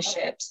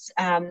partnerships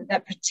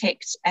that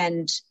protect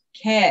and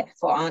care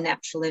for our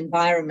natural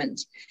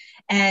environment.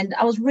 And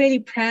I was really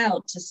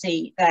proud to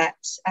see that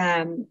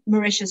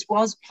Mauritius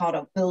was part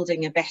of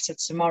building a better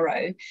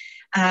tomorrow.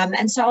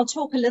 And so I'll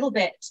talk a little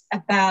bit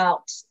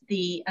about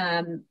the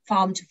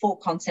farm to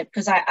fork concept,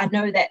 because I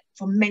know that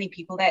for many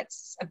people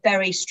that's a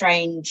very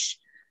strange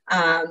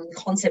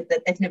concept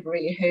that they've never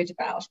really heard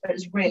about, but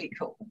it's really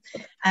cool.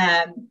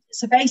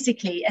 So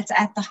basically, it's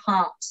at the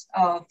heart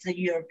of the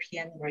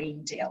European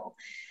Green Deal.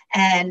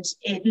 And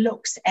it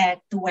looks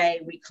at the way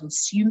we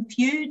consume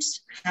food,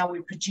 how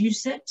we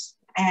produce it,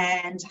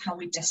 and how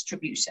we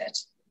distribute it.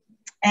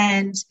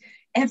 And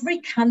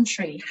every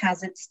country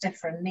has its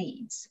different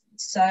needs.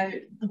 So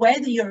the way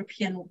the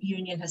European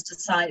Union has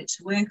decided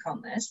to work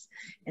on this,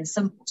 in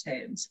simple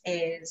terms,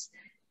 is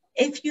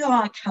if you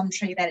are a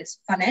country that is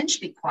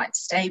financially quite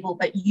stable,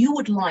 but you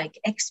would like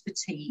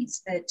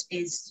expertise that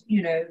is,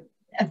 you know,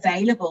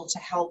 available to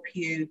help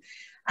you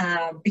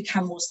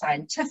become more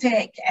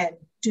scientific and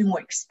do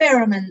more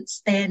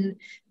experiments, then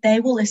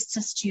they will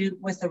assist you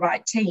with the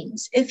right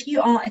teams. If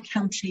you are a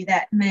country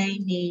that may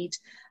need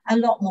a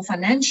lot more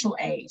financial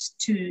aid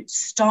to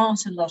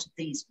start a lot of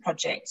these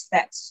projects,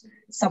 that's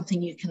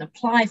something you can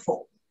apply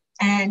for.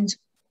 And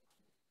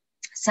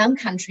some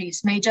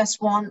countries may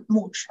just want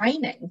more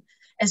training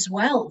as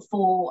well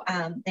for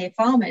their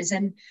farmers.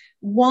 And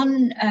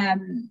one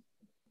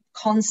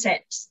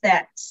concept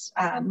that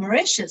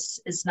Mauritius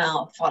is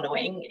now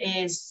following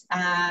is,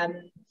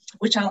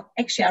 which I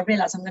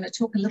realize I'm going to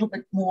talk a little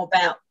bit more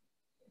about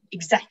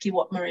exactly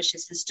what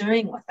Mauritius is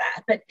doing with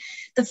that. But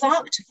the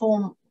farm to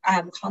fork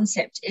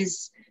concept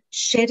is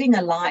shedding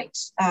a light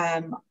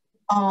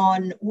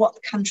on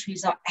what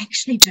countries are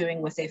actually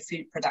doing with their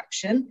food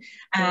production.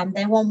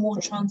 They want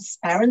more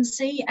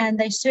transparency, and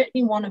they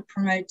certainly want to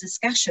promote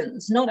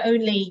discussions, not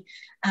only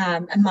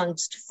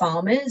amongst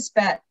farmers,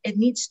 but it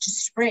needs to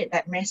spread.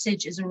 That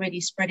message is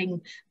already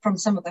spreading from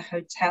some of the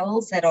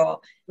hotels that are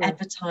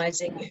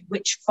advertising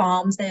which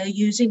farms they are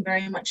using,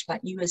 very much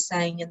like you were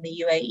saying in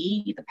the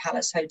UAE. The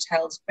Palace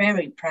Hotel is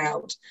very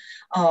proud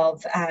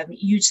of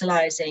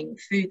utilising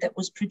food that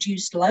was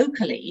produced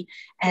locally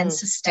and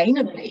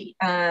sustainably.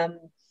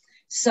 And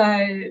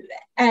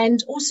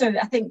also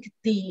I think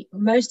the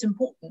most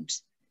important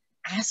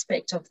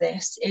aspect of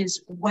this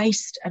is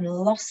waste and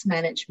loss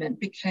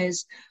management,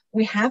 because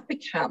we have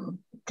become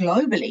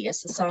globally a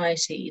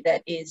society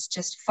that is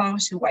just far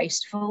too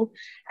wasteful,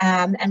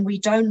 and we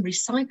don't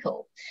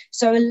recycle.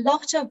 So a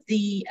lot of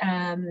the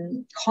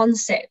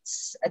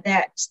concepts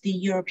that the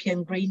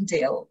European Green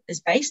Deal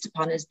is based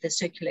upon is the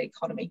circular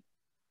economy.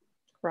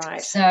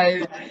 Right.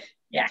 So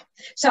yeah.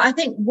 So I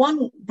think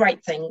one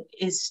great thing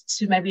is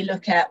to maybe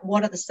look at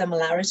what are the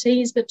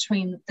similarities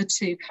between the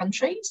two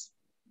countries.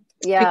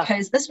 Yeah.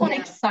 Because this one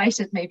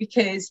excited me,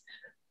 because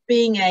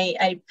being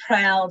a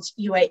proud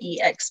UAE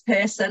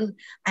ex-person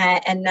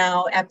and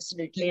now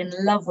absolutely in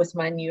love with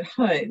my new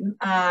home,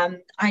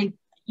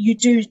 you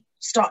do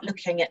start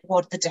looking at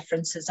what the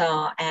differences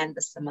are and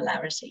the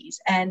similarities.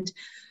 And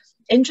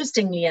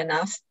interestingly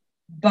enough,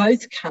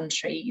 both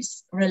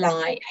countries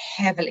rely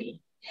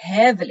heavily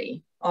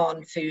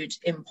on food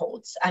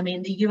imports. I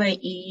mean, the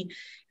UAE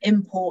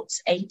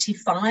imports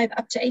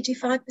up to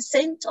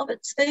 85% of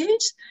its food,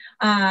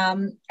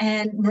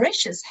 and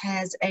Mauritius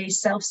has a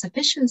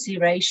self-sufficiency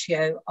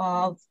ratio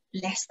of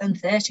less than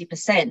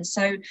 30%.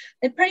 So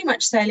they're pretty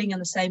much sailing in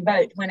the same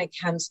boat when it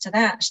comes to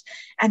that,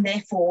 and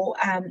therefore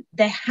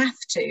they have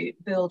to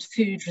build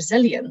food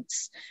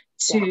resilience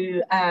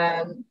to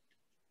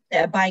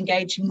by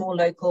engaging more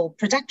local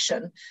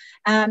production.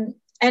 And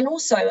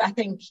also, I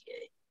think,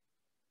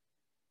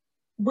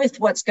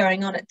 with what's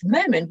going on at the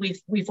moment,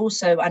 we've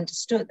also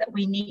understood that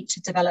we need to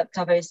develop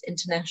diverse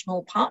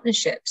international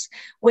partnerships,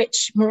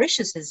 which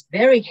Mauritius is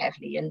very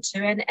heavily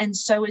into, and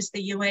so is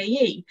the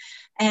UAE.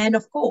 And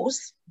of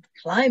course,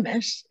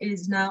 climate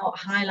is now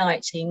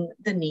highlighting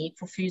the need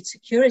for food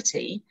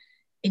security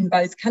in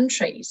both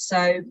countries.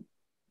 So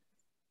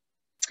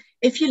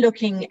if you're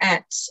looking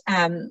at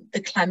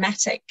the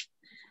climatic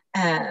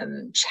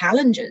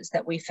challenges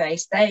that we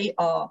face, they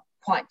are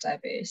quite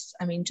diverse.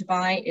 I mean,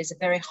 Dubai is a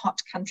very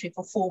hot country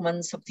for 4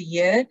 months of the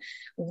year,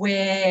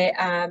 where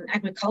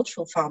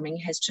agricultural farming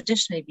has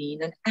traditionally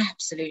been an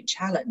absolute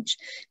challenge.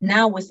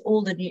 Now, with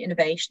all the new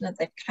innovation that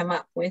they've come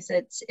up with,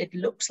 it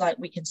looks like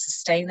we can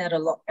sustain that a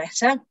lot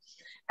better,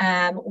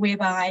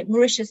 whereby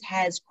Mauritius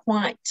has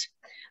quite,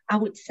 I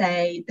would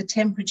say, the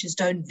temperatures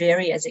don't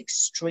vary as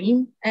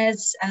extreme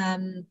as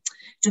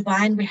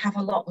Dubai, and we have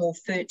a lot more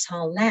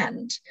fertile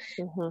land,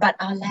 but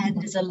our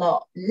land is a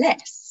lot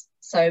less.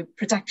 So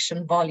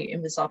production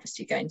volume is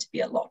obviously going to be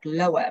a lot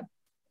lower.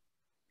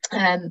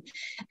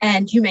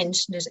 And you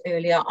mentioned it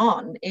earlier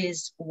on,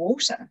 is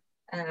water.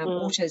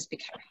 Water is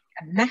becoming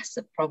a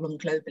massive problem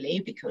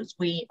globally because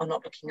we are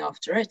not looking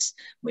after it,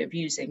 we're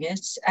abusing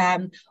it,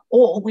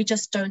 or we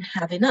just don't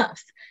have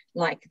enough,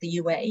 like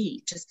the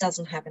UAE just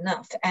doesn't have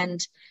enough.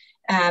 And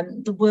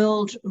The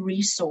World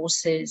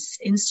Resources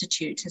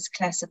Institute has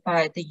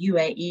classified the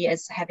UAE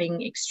as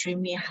having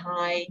extremely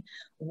high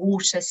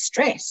water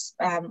stress.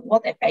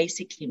 What that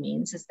basically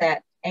means is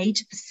that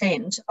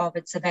 80% of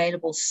its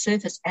available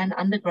surface and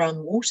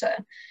underground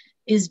water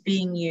is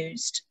being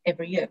used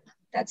every year.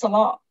 That's a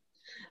lot.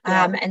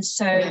 Yeah. And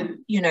so,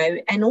 you know,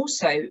 and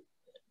also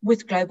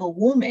with global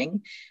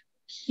warming,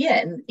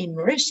 here in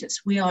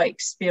Mauritius, we are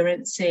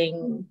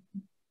experiencing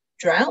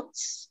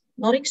droughts,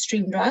 not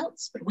extreme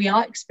droughts, but we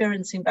are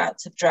experiencing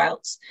bouts of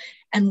droughts.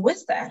 And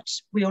with that,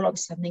 we all of a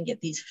sudden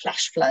get these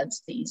flash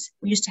floods.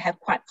 We used to have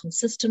quite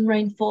consistent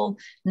rainfall.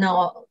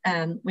 Now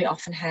we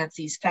often have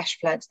these flash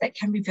floods that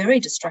can be very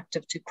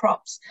destructive to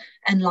crops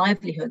and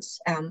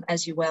livelihoods,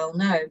 as you well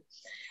know.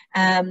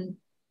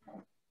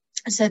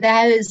 So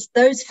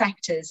those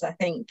factors, I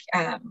think,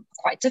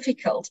 quite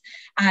difficult.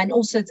 And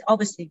also,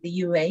 obviously,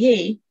 the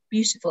UAE,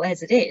 beautiful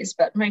as it is,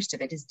 but most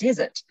of it is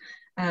desert.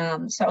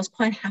 So I was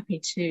quite happy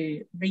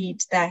to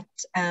read that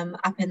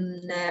up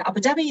in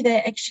Abu Dhabi,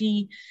 they're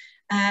actually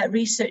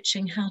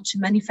researching how to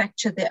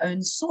manufacture their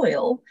own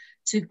soil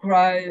to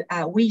grow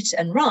wheat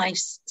and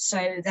rice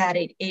so that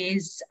it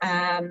is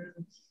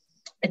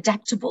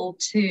adaptable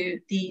to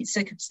the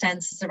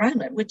circumstances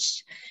around it,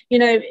 which, you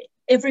know,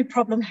 every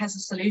problem has a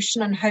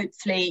solution, and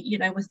hopefully, you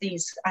know, with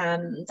these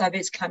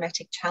diverse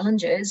climatic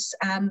challenges,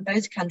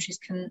 those countries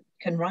can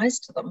rise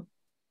to them.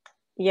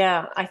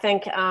 Yeah, I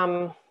think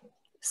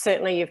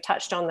certainly you've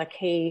touched on the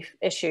key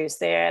issues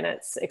there, and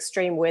it's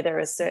extreme weather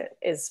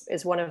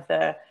is one of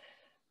the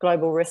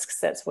global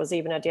risks that was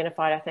even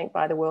identified, I think,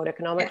 by the World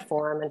Economic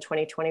Forum in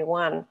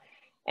 2021.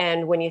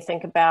 And when you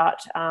think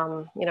about,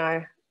 you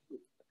know,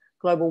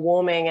 global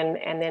warming,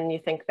 and then you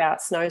think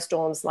about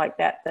snowstorms like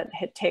that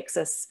hit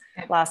Texas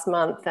last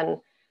month, and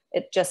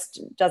it just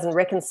doesn't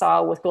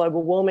reconcile with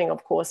global warming,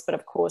 of course, but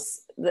of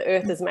course the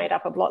earth is made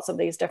up of lots of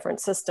these different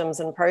systems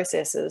and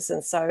processes,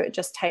 and so it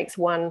just takes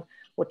one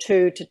or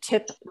two to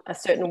tip a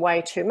certain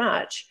way too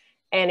much,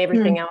 and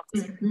everything else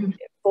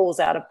falls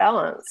out of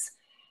balance.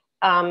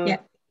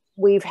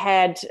 We've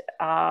had,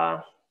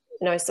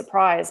 no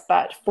surprise,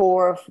 but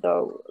four of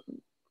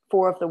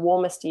the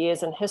warmest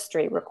years in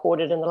history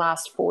recorded in the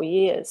last 4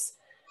 years.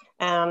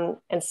 And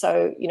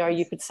so, you know,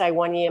 you could say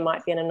 1 year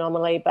might be an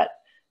anomaly, but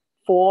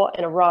 4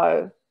 in a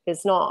row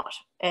is not.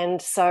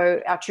 And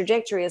so our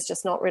trajectory is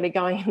just not really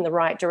going in the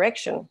right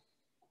direction.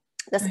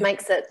 This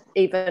makes it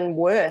even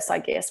worse, I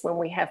guess, when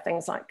we have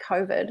things like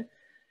COVID,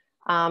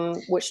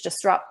 which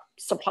disrupt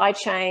supply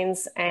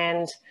chains,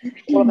 and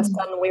all of a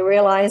sudden we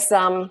realize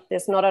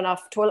there's not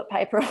enough toilet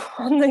paper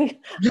on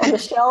the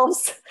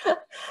shelves.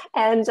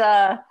 And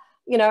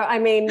you know, I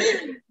mean,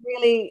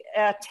 really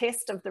a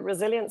test of the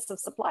resilience of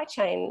supply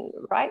chain,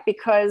 right?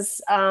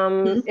 Because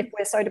if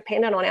we're so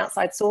dependent on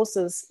outside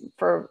sources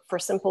for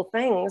simple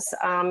things,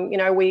 you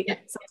know, we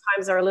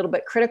sometimes are a little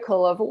bit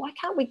critical of, why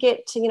can't we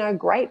get, you know,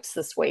 grapes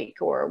this week?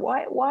 Or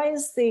why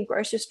is the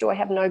grocery store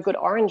have no good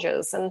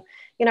oranges? And,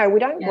 you know, we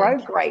don't grow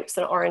grapes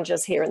and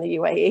oranges here in the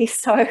UAE.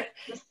 So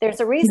there's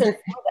a reason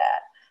for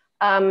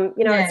that.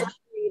 You know, it's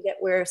actually that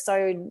we're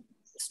so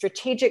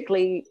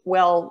strategically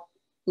well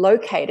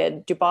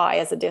located, Dubai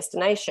as a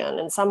destination,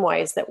 in some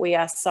ways, that we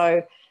are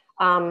so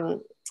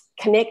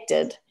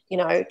connected, you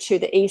know, to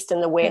the east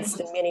and the west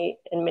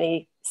in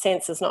many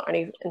senses, not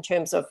only in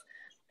terms of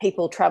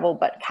people travel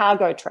but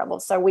cargo travel.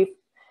 So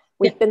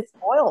we've been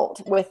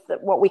spoiled with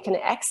what we can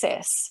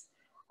access.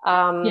 But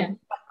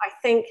I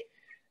think,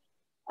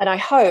 and I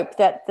hope,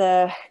 that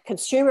the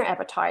consumer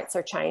appetites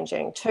are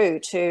changing too,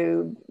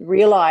 to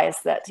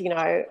realize that, you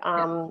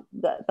know,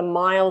 the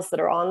miles that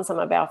are on some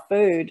of our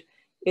food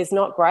is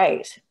not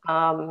great.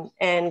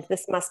 And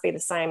this must be the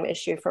same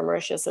issue for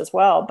Mauritius as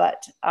well.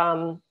 But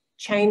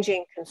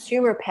changing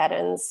consumer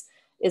patterns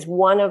is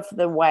one of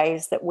the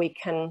ways that we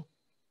can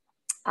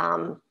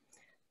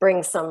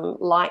bring some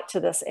light to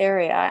this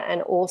area,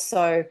 and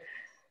also,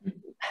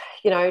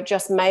 you know,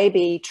 just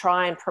maybe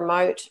try and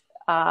promote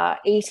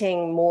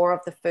eating more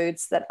of the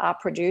foods that are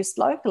produced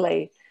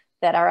locally,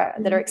 that are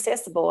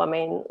accessible. I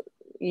mean,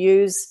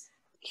 use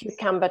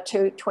cucumber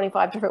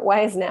 25 different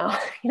ways now.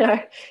 You know,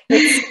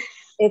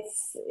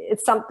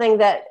 it's something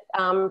that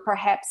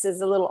perhaps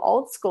is a little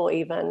old school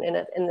even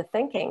in the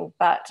thinking,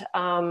 but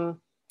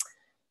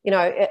you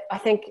know, I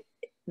think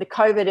the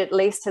COVID at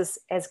least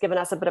has given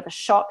us a bit of a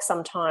shock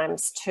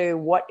sometimes to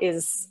what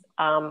is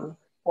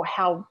or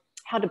how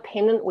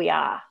dependent we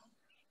are,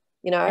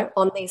 you know,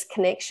 on these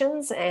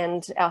connections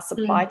and our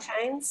supply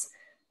chains.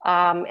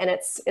 And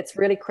it's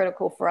really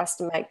critical for us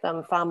to make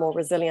them far more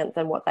resilient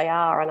than what they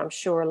are. And I'm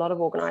sure a lot of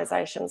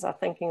organizations are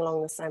thinking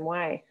along the same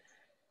way.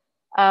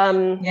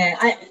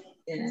 I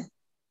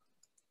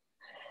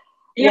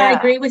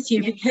agree with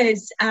you,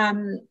 because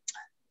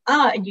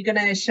you're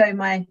going to show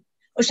my,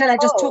 or shall I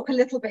just talk a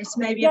little bit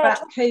maybe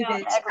about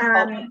COVID?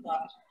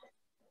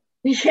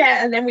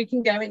 And then we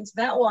can go into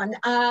that one.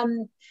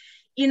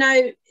 You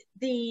know,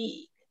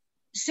 the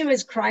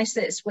Suez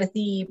crisis with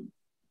the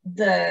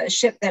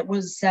ship that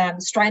was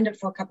stranded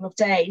for a couple of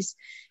days,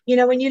 you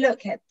know, when you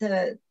look at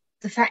the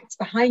the facts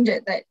behind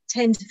it, that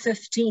 10 to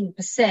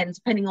 15%,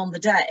 depending on the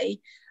day,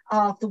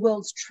 of the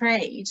world's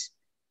trade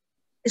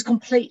is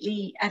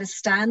completely at a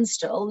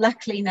standstill.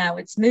 Luckily now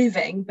it's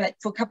moving, but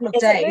for a couple of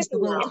days the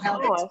world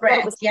held its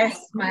breath. Yes,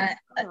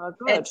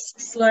 it's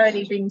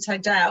slowly being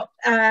tugged out,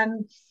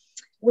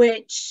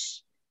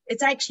 which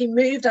it's actually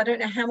moved. I don't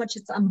know how much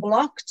it's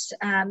unblocked,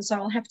 so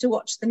I'll have to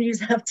watch the news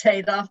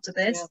update after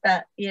this.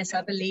 But yes,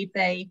 I believe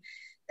they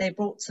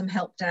brought some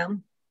help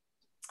down.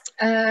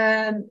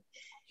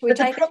 But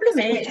the problem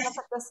is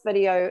this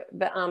video,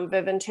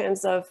 Viv, in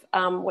terms of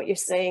what you're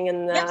seeing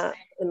in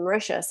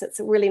Mauritius. It's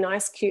a really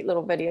nice, cute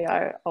little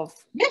video of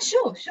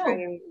sure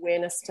bringing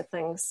awareness to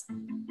things.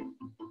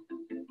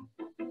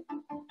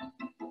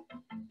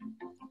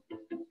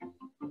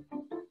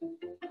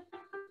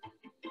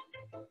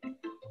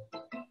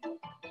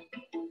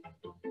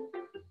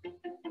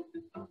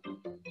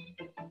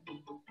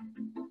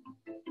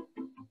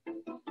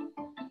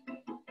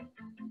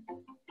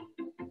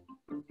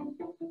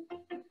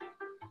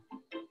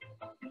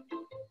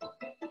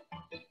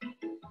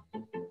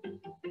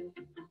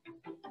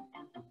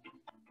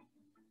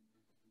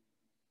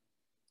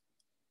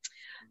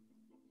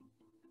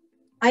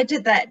 I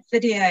did that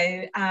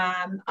video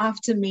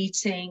after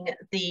meeting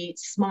the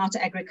Smart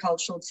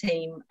Agricultural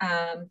team,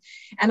 and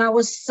I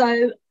was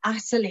so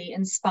utterly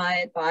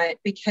inspired by it,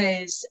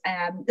 because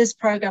this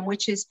program,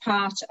 which is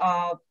part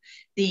of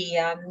the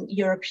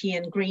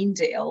European Green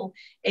Deal,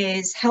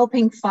 is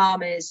helping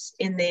farmers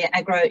in their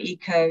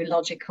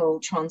agro-ecological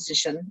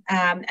transition.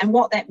 And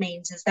what that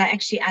means is they're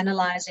actually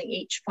analysing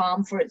each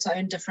farm for its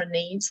own different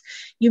needs.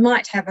 You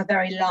might have a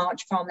very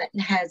large farm that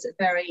has a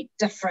very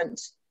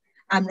different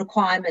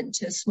requirement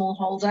to a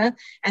smallholder,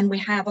 and we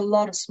have a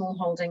lot of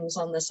smallholdings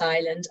on this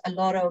island, a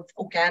lot of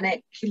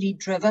organically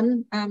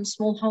driven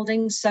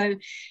smallholdings. So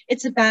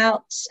it's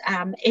about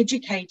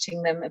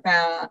educating them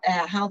about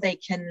how they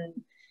can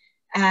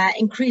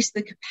increase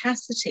the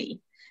capacity,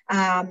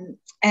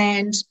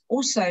 and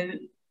also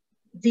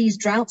these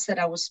droughts that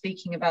I was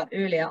speaking about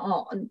earlier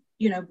on.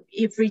 You know,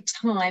 every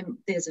time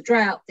there's a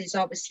drought, there's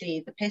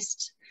obviously the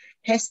pests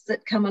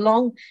that come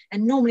along,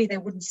 and normally they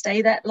wouldn't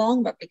stay that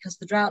long, but because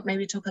the drought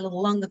maybe took a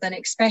little longer than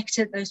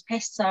expected, those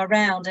pests are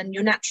around, and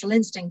your natural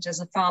instinct as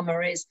a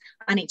farmer is,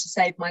 I need to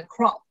save my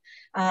crop.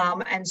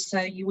 And so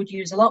you would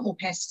use a lot more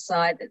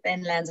pesticide that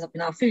then lands up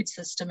in our food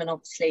system and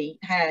obviously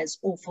has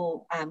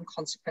awful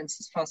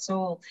consequences for us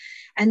all.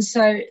 And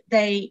so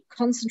they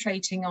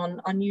concentrating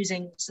on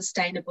using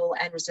sustainable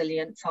and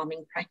resilient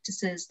farming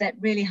practices that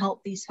really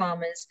help these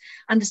farmers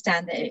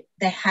understand that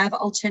they have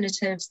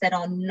alternatives that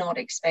are not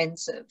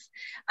expensive.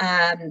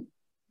 And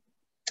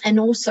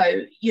also,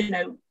 you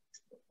know,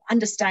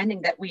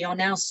 understanding that we are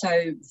now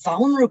so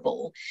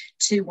vulnerable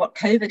to what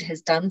COVID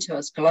has done to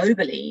us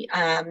globally,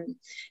 and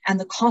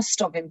the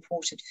cost of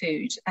imported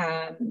food.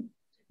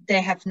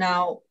 They have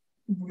now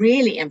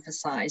really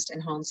emphasized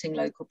enhancing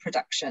local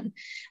production.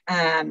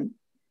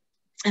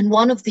 And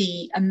one of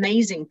the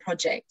amazing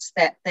projects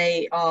that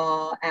they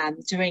are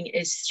doing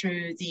is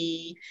through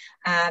the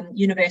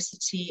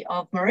University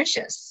of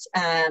Mauritius.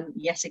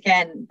 Yet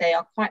again, they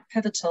are quite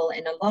pivotal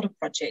in a lot of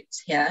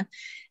projects here.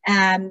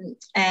 And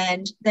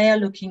they are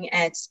looking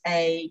at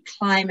a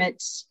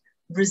climate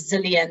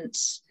resilient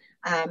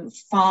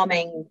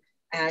farming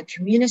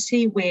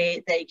community where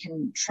they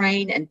can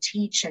train and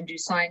teach and do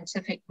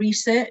scientific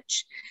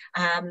research.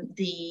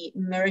 The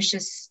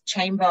Mauritius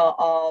Chamber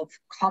of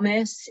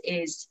Commerce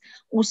is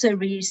also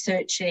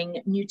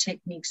researching new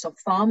techniques of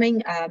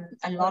farming.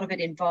 A lot of it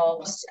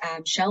involves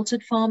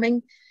sheltered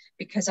farming,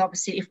 because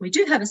obviously if we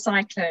do have a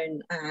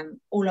cyclone,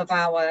 all of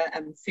our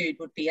food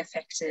would be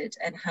affected,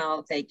 and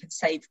how they can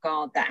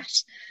safeguard that.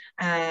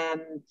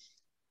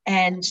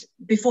 And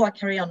before I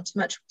carry on too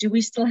much, do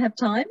we still have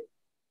time?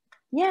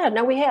 Yeah,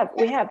 no, we have.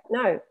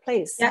 No,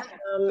 please. Yeah.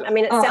 I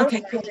mean, it sounds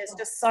like there's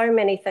just so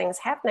many things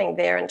happening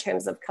there in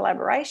terms of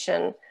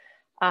collaboration.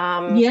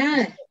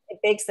 It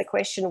begs the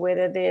question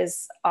whether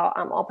there's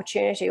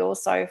opportunity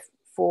also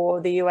for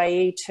the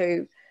UAE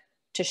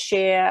to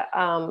share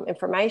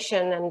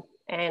information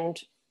and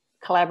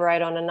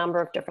collaborate on a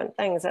number of different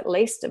things, at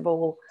least of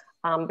all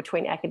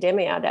between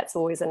academia. That's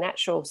always a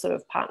natural sort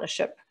of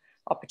partnership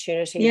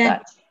opportunity.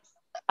 Yeah.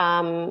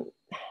 But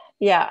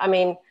yeah, I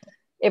mean,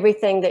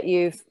 everything that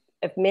you've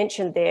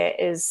mentioned there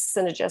is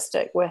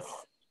synergistic with,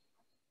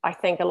 I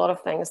think, a lot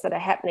of things that are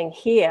happening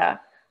here.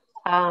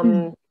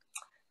 I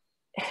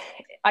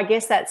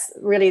guess that's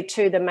really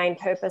too the main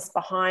purpose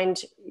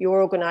behind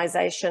your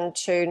organisation,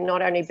 to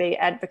not only be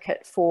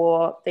advocate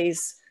for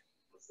these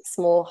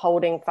small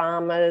holding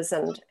farmers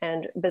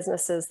and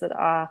businesses that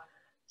are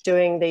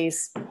doing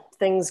these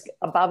things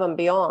above and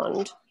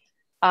beyond,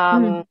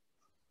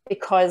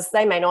 because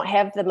they may not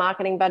have the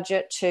marketing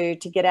budget to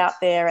get out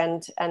there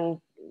and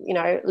you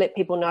know, let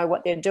people know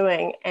what they're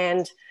doing.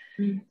 And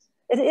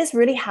it is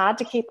really hard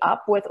to keep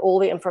up with all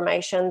the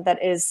information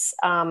that is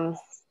out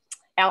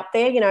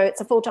there. You know,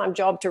 it's a full-time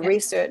job to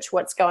research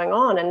what's going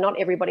on, and not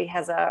everybody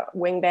has a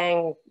wing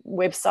bang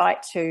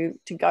website to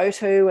go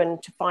to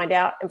and to find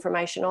out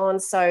information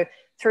on. So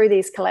through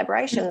these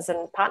collaborations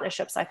and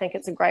partnerships, I think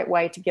it's a great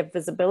way to give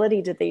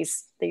visibility to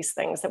these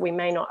things that we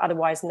may not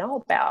otherwise know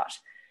about.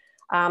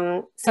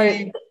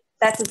 So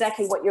that's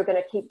exactly what you're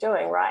going to keep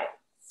doing, right?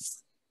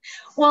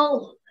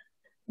 Well,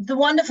 the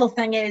wonderful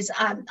thing is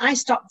I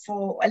stopped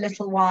for a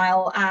little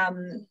while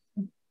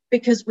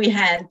because we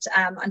had,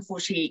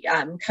 unfortunately,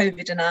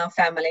 COVID in our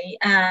family.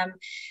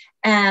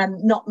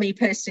 Not me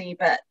personally,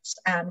 but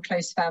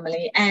close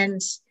family.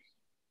 And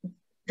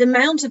the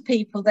amount of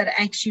people that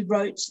actually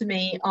wrote to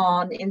me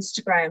on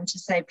Instagram to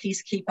say,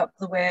 please keep up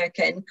the work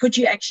and could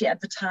you actually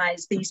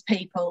advertise these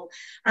people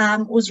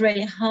was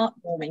really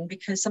heartwarming,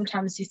 because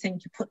sometimes you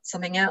think you put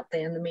something out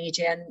there in the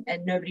media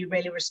and nobody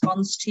really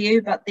responds to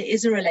you, but there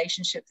is a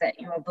relationship that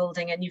you are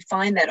building, and you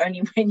find that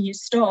only when you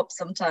stop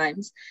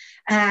sometimes.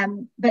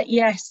 But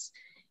yes,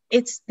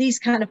 it's these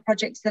kind of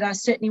projects that I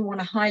certainly want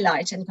to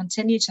highlight and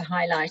continue to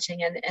highlighting.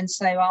 And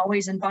so I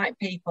always invite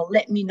people,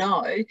 let me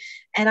know.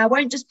 And I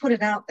won't just put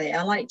it out there.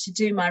 I like to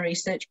do my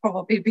research,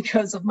 probably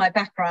because of my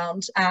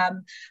background.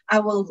 I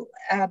will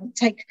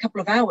take a couple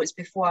of hours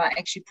before I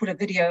actually put a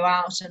video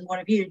out and what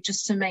have you,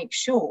 just to make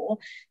sure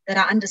that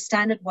I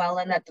understand it well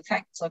and that the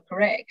facts are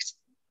correct.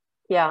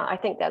 Yeah, I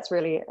think that's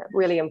really,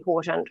 really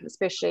important,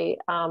 especially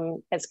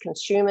as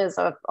consumers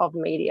of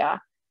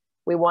media.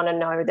 We want to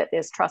know that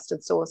there's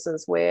trusted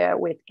sources where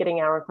we're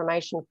getting our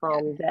information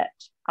from that,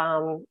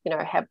 you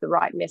know, have the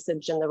right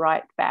message and the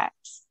right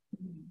facts.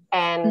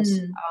 And,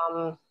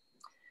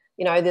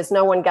 you know, there's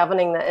no one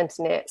governing the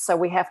internet. So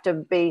we have to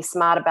be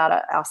smart about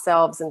it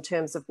ourselves in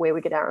terms of where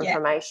we get our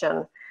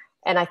information.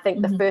 And I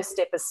think the first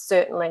step is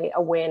certainly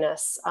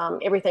awareness.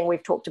 Everything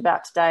we've talked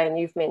about today, and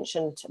you've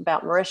mentioned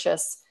about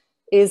Mauritius,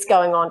 is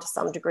going on to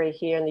some degree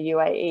here in the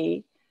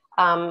UAE.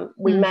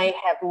 We may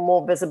have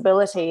more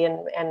visibility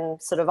and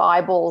sort of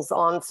eyeballs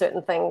on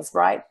certain things,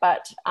 right?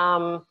 But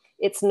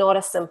it's not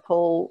a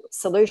simple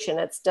solution.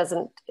 It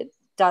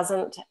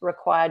doesn't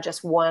require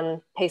just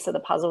one piece of the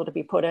puzzle to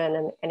be put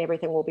in and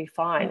everything will be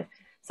fine.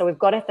 So we've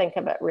got to think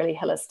of it really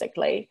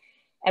holistically,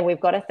 and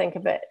we've got to think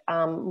of it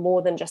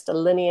more than just a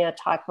linear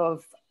type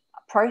of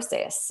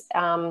process.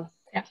 And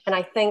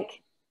I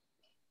think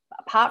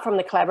apart from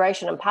the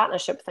collaboration and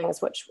partnership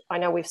things, which I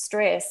know we've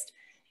stressed,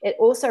 it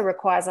also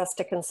requires us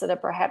to consider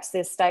perhaps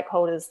there's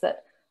stakeholders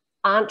that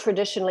aren't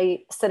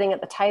traditionally sitting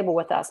at the table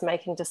with us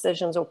making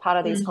decisions or part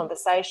of these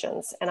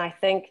conversations. And I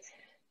think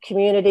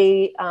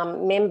community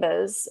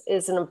members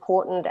is an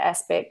important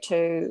aspect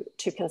to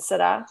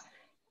consider.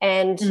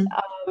 And,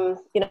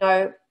 you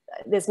know,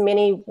 there's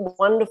many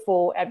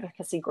wonderful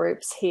advocacy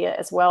groups here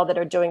as well that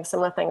are doing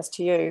similar things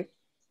to you.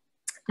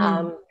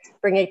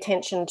 Bringing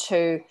attention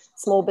to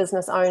small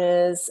business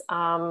owners,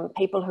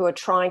 people who are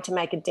trying to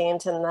make a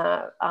dent in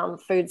the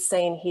food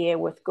scene here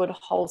with good,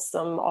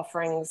 wholesome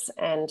offerings,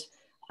 and,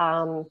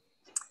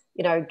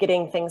 you know,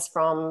 getting things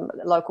from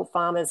local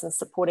farmers and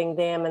supporting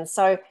them. And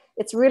so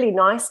it's really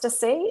nice to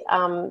see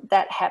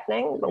that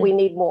happening, but we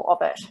need more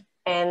of it.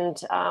 And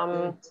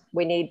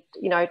we need,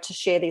 you know, to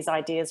share these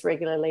ideas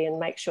regularly and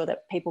make sure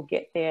that people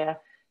get their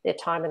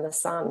time in the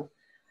sun.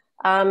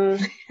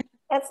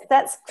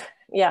 That's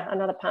yeah,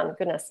 another pun,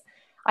 goodness.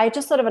 I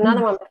just thought of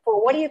another one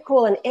before. What do you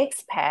call an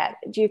expat?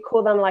 Do you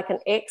call them like an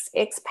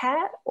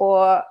expat,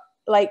 or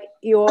like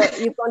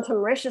you've gone to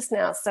Mauritius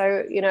now?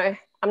 So, you know,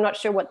 I'm not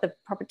sure what the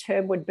proper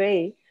term would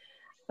be,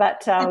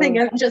 but I think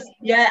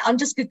I'm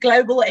just a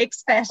global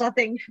expat, I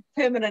think,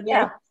 permanently.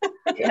 Yeah,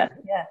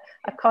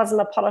 a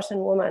cosmopolitan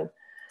woman.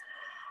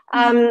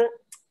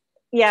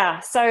 Yeah,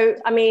 so,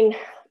 I mean,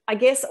 I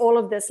guess all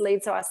of this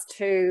leads us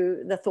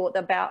to the thought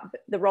about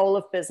the role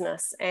of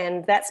business,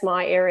 and that's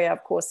my area,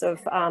 of course, of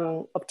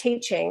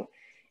teaching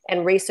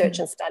and research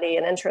and study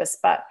and interest.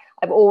 But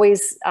I've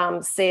always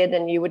said,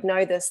 and you would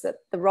know this, that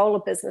the role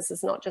of business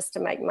is not just to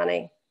make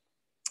money.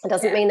 It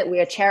doesn't mean that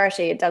we're a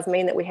charity. It does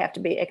mean that we have to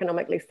be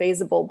economically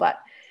feasible. But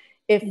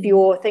if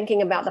you're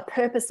thinking about the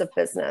purpose of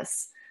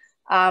business,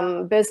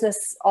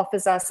 business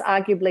offers us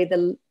arguably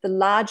the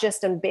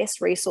largest and best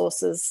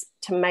resources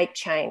to make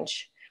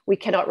change. We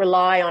cannot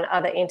rely on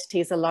other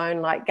entities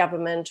alone, like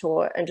government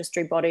or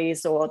industry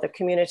bodies or the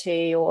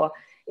community or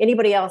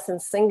anybody else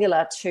in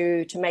singular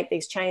to make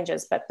these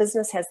changes. But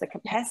business has the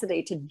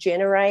capacity to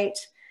generate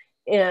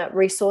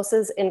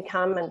resources,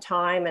 income and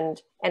time, and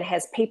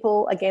has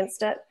people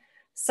against it.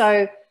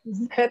 So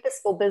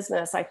purposeful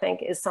business, I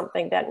think, is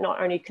something that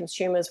not only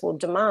consumers will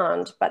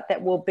demand, but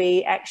that will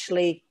be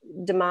actually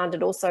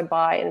demanded also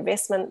by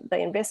the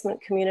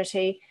investment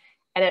community.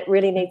 And it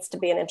really needs to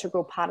be an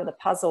integral part of the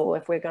puzzle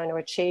if we're going to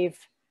achieve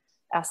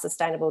our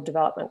sustainable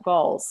development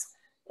goals.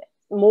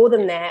 More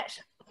than that,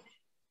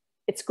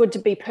 it's good to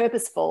be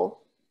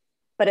purposeful,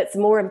 but it's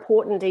more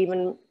important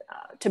even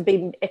to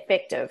be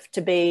effective,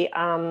 to be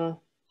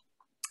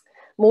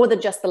more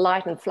than just the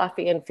light and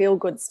fluffy and feel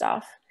good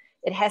stuff.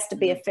 It has to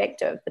be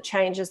effective. The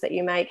changes that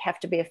you make have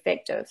to be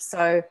effective.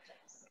 So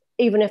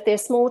even if they're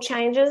small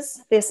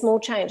changes, they're small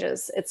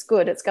changes. It's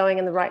good. It's going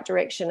in the right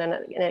direction, and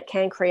it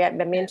can create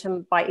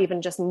momentum by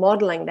even just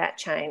modeling that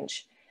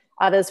change.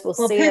 Others will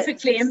see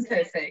perfectly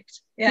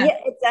imperfect. Yeah,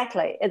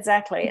 exactly.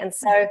 And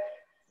so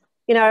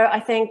you know, I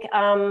think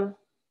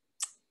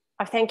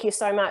I thank you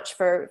so much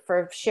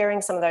for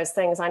sharing some of those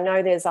things. I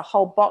know there's a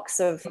whole box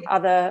of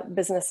other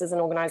businesses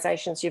and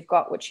organizations you've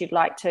got which you'd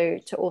like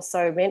to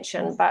also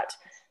mention, but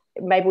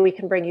maybe we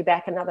can bring you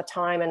back another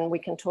time and we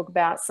can talk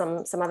about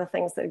some other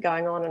things that are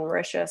going on in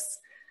Mauritius.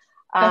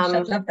 Gosh,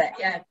 I'd love that,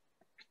 yeah.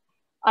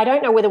 I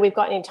don't know whether we've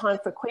got any time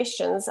for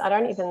questions.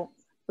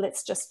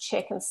 Let's just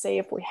check and see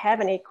if we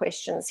have any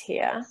questions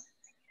here.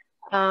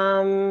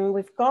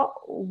 We've got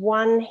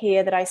one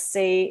here that I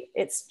see.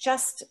 It's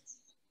just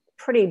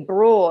pretty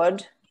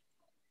broad.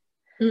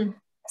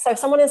 So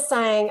someone is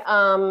saying,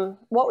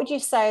 what would you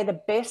say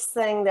the best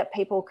thing that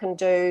people can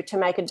do to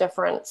make a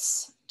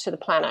difference to the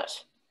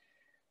planet?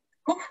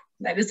 Oh,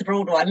 that is a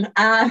broad one.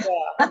 Yeah,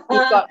 you've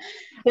got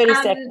 30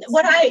 seconds.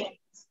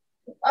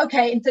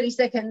 In 30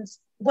 seconds,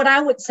 what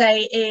I would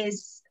say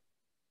is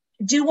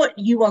do what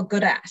you are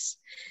good at.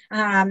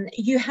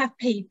 You have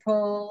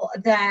people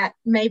that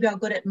maybe are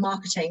good at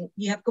marketing.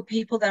 You have good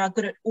people that are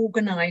good at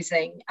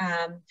organizing.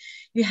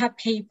 You have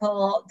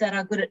people that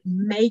are good at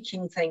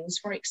making things.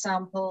 For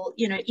example,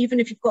 you know, even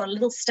if you've got a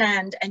little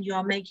stand and you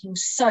are making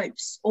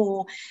soaps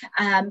or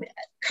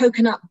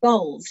coconut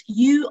bowls,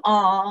 you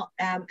are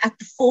at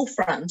the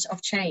forefront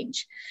of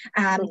change.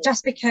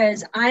 Just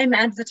because I'm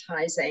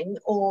advertising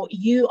or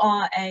you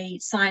are a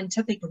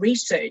scientific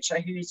researcher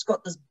who's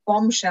got this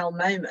bombshell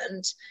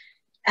moment,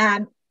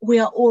 we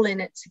are all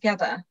in it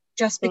together.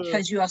 Just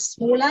because you are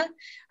smaller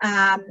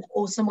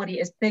or somebody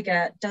is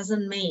bigger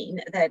doesn't mean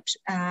that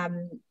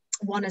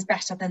one is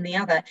better than the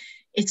other.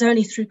 It's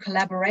only through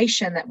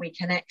collaboration that we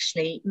can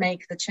actually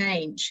make the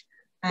change.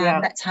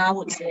 That's how I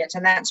would see it.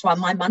 And that's why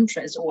my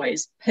mantra is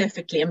always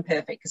perfectly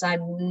imperfect, because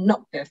I'm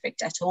not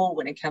perfect at all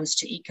when it comes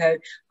to eco.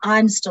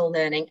 I'm still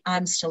learning.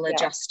 I'm still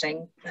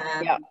adjusting.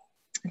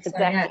 Exactly.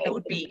 That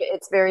would be.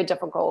 It's very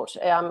difficult,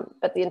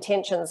 but the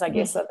intentions, I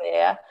guess, are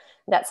there.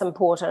 That's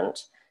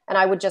important. And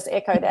I would just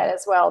echo that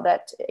as well,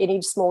 that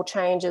any small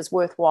change is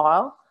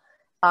worthwhile.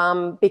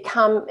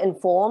 Become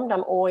informed.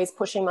 I'm always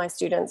pushing my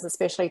students,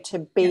 especially, to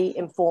be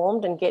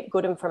informed and get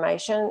good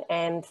information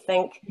and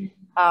think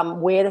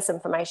where this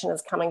information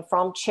is coming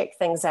from, check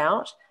things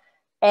out.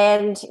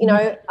 And, you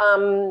know,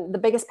 the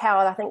biggest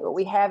power I think that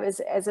we have is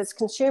as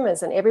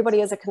consumers, and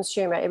everybody is a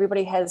consumer.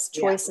 Everybody has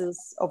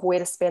choices of where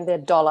to spend their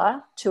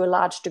dollar to a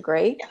large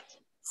degree.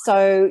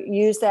 So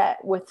use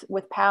that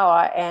with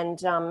power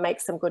and make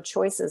some good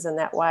choices in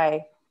that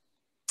way.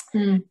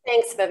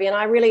 Thanks, Vivian.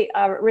 I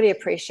really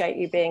appreciate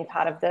you being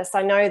part of this.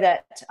 I know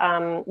that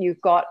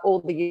you've got all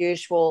the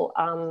usual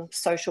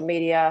social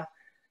media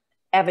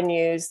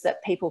avenues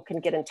that people can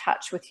get in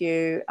touch with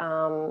you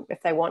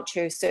if they want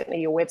to.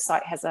 Certainly your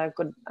website has a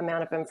good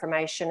amount of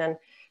information,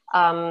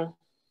 and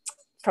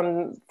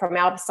from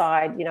our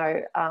side, you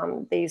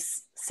know,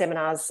 these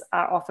seminars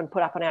are often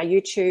put up on our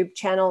YouTube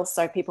channel,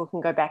 so people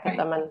can go back at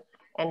them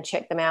and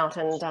check them out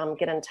and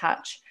get in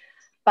touch.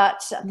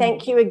 But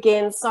thank you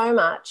again so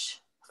much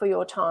for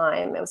your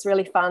time. It was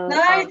really fun.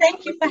 No,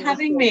 thank you for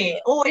having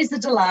me. Always a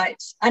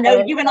delight. I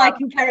know you and I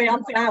can carry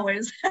on for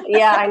hours.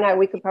 Yeah, I know.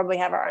 We could probably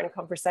have our own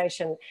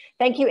conversation.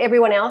 Thank you,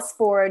 everyone else,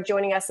 for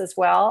joining us as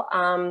well.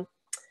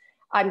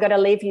 I'm going to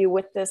leave you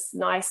with this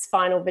nice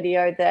final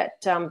video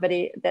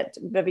that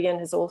Vivian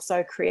has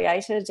also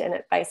created, and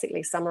it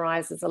basically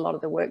summarizes a lot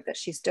of the work that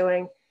she's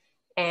doing.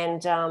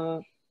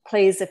 And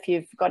please, if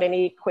you've got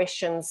any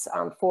questions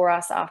for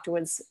us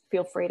afterwards,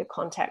 feel free to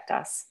contact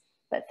us.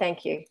 But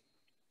thank you.